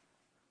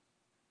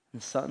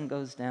 And the sun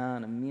goes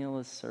down, a meal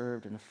is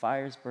served, and a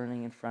fire's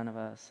burning in front of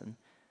us. And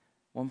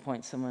at one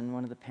point,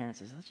 one of the parents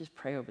says, "Let's just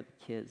pray over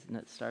the kids," and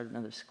it started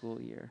another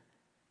school year.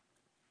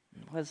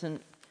 It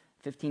wasn't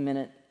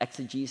 15-minute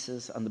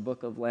exegesis on the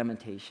book of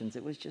Lamentations.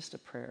 It was just a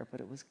prayer,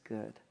 but it was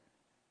good.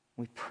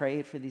 We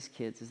prayed for these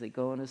kids as they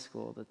go into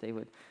school that they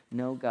would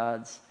know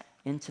God's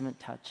intimate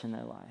touch in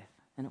their life,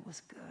 and it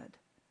was good.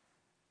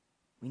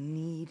 We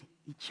need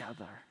each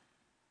other.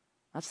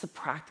 That's the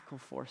practical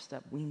fourth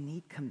step. We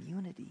need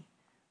community.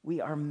 We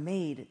are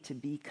made to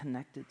be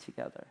connected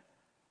together.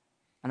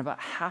 And about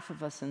half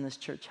of us in this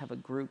church have a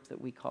group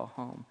that we call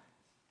home,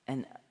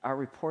 and are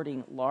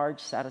reporting large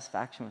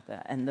satisfaction with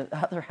that. And the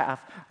other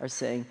half are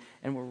saying,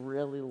 "And we're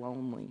really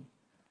lonely."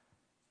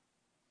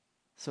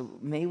 So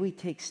may we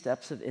take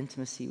steps of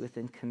intimacy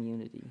within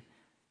community.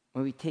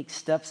 May we take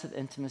steps of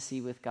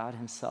intimacy with God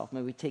himself.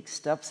 May we take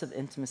steps of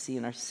intimacy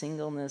in our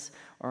singleness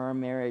or our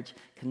marriage,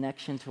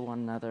 connection to one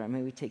another. And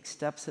may we take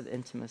steps of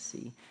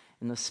intimacy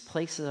in those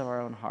places of our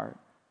own heart,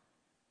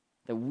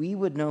 that we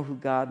would know who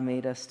God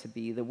made us to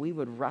be, that we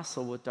would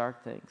wrestle with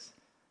dark things,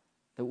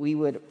 that we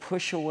would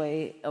push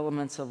away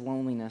elements of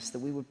loneliness, that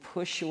we would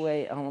push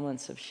away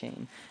elements of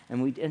shame,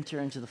 and we'd enter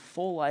into the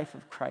full life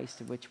of Christ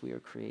of which we are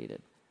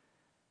created.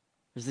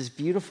 There's this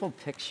beautiful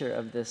picture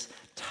of this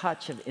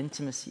touch of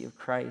intimacy of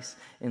Christ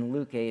in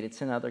Luke 8.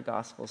 It's in other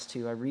Gospels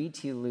too. I read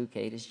to you Luke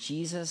 8. As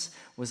Jesus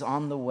was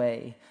on the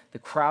way, the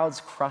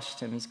crowds crushed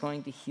him. He's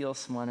going to heal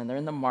someone, and they're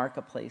in the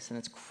marketplace, and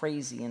it's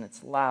crazy, and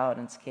it's loud,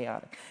 and it's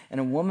chaotic. And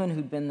a woman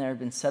who'd been there had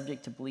been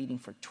subject to bleeding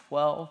for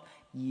 12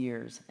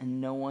 years, and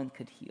no one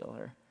could heal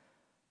her.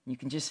 You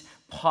can just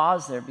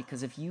pause there,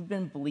 because if you've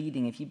been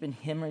bleeding, if you've been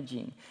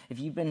hemorrhaging, if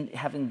you've been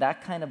having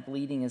that kind of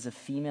bleeding as a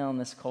female in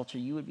this culture,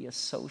 you would be a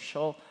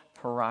social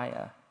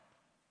pariah.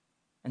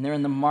 And they're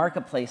in the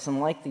marketplace, and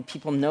likely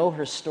people know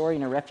her story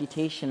and her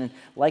reputation, and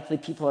likely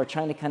people are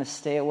trying to kind of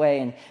stay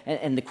away,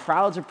 and the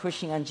crowds are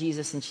pushing on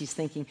Jesus, and she's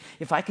thinking,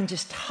 if I can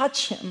just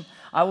touch him,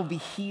 I will be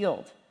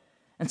healed.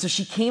 And so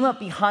she came up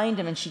behind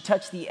him, and she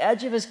touched the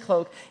edge of his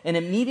cloak, and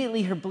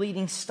immediately her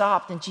bleeding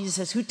stopped, and Jesus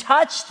says, who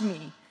touched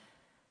me?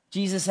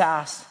 Jesus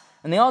asked,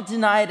 and they all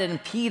denied it,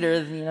 and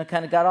Peter,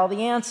 kind of got all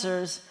the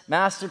answers.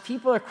 Master,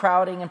 people are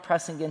crowding and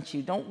pressing against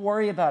you. Don't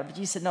worry about it. But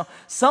Jesus said, no,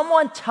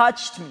 someone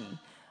touched me.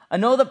 I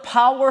know the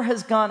power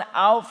has gone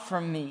out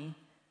from me.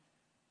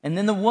 And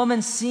then the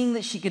woman, seeing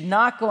that she could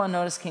not go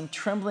unnoticed, came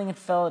trembling and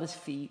fell at his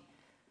feet.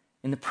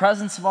 In the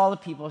presence of all the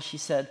people, she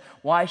said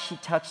why she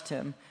touched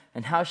him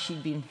and how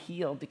she'd been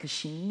healed, because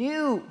she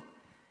knew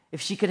if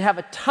she could have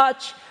a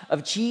touch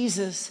of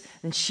Jesus,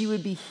 then she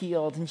would be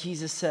healed. And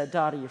Jesus said,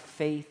 daughter, your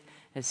faith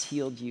has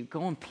healed you.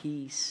 Go in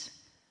peace.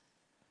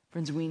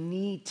 Friends, we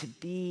need to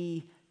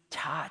be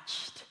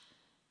touched.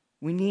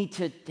 We need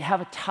to have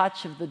a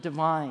touch of the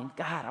divine.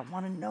 God, I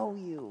want to know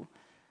you.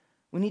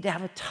 We need to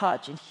have a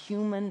touch, a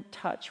human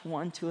touch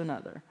one to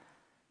another,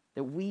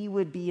 that we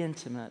would be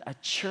intimate, a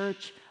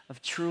church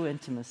of true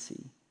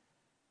intimacy.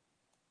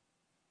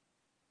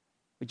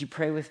 Would you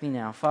pray with me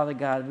now? Father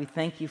God, we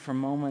thank you for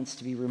moments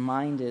to be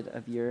reminded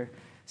of your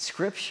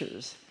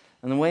scriptures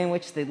and the way in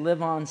which they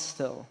live on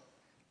still.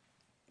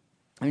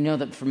 I know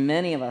that for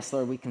many of us,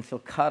 Lord, we can feel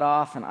cut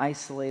off and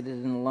isolated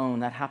and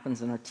alone. That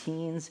happens in our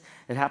teens.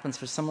 It happens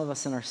for some of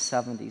us in our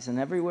 70s and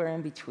everywhere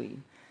in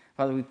between.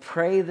 Father, we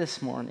pray this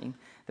morning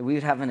that we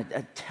would have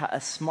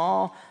a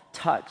small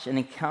touch, an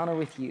encounter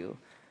with you.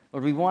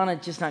 Lord, we want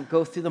to just not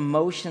go through the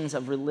motions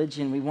of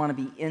religion. We want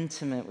to be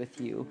intimate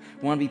with you.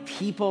 We want to be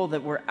people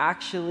that we're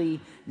actually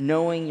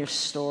knowing your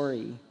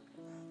story.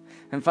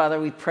 And Father,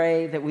 we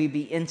pray that we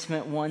be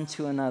intimate one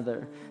to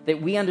another, that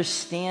we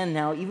understand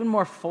now even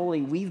more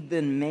fully we've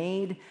been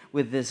made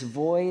with this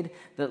void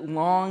that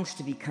longs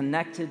to be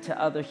connected to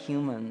other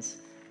humans.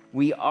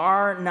 We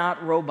are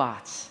not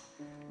robots.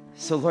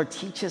 So Lord,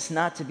 teach us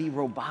not to be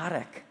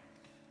robotic.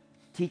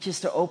 Teach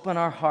us to open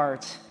our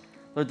hearts.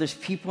 Lord, there's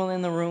people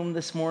in the room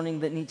this morning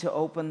that need to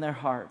open their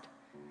heart,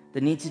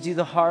 that need to do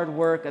the hard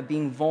work of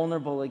being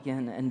vulnerable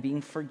again and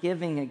being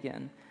forgiving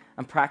again.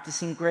 I'm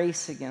practicing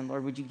grace again.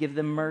 Lord, would you give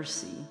them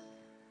mercy?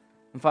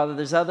 And Father,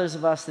 there's others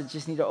of us that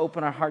just need to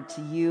open our heart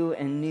to you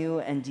in new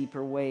and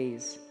deeper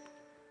ways.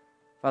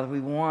 Father,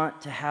 we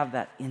want to have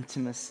that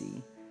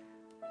intimacy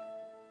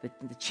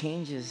that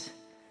changes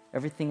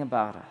everything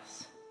about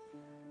us.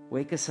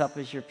 Wake us up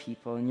as your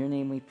people. In your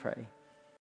name we pray.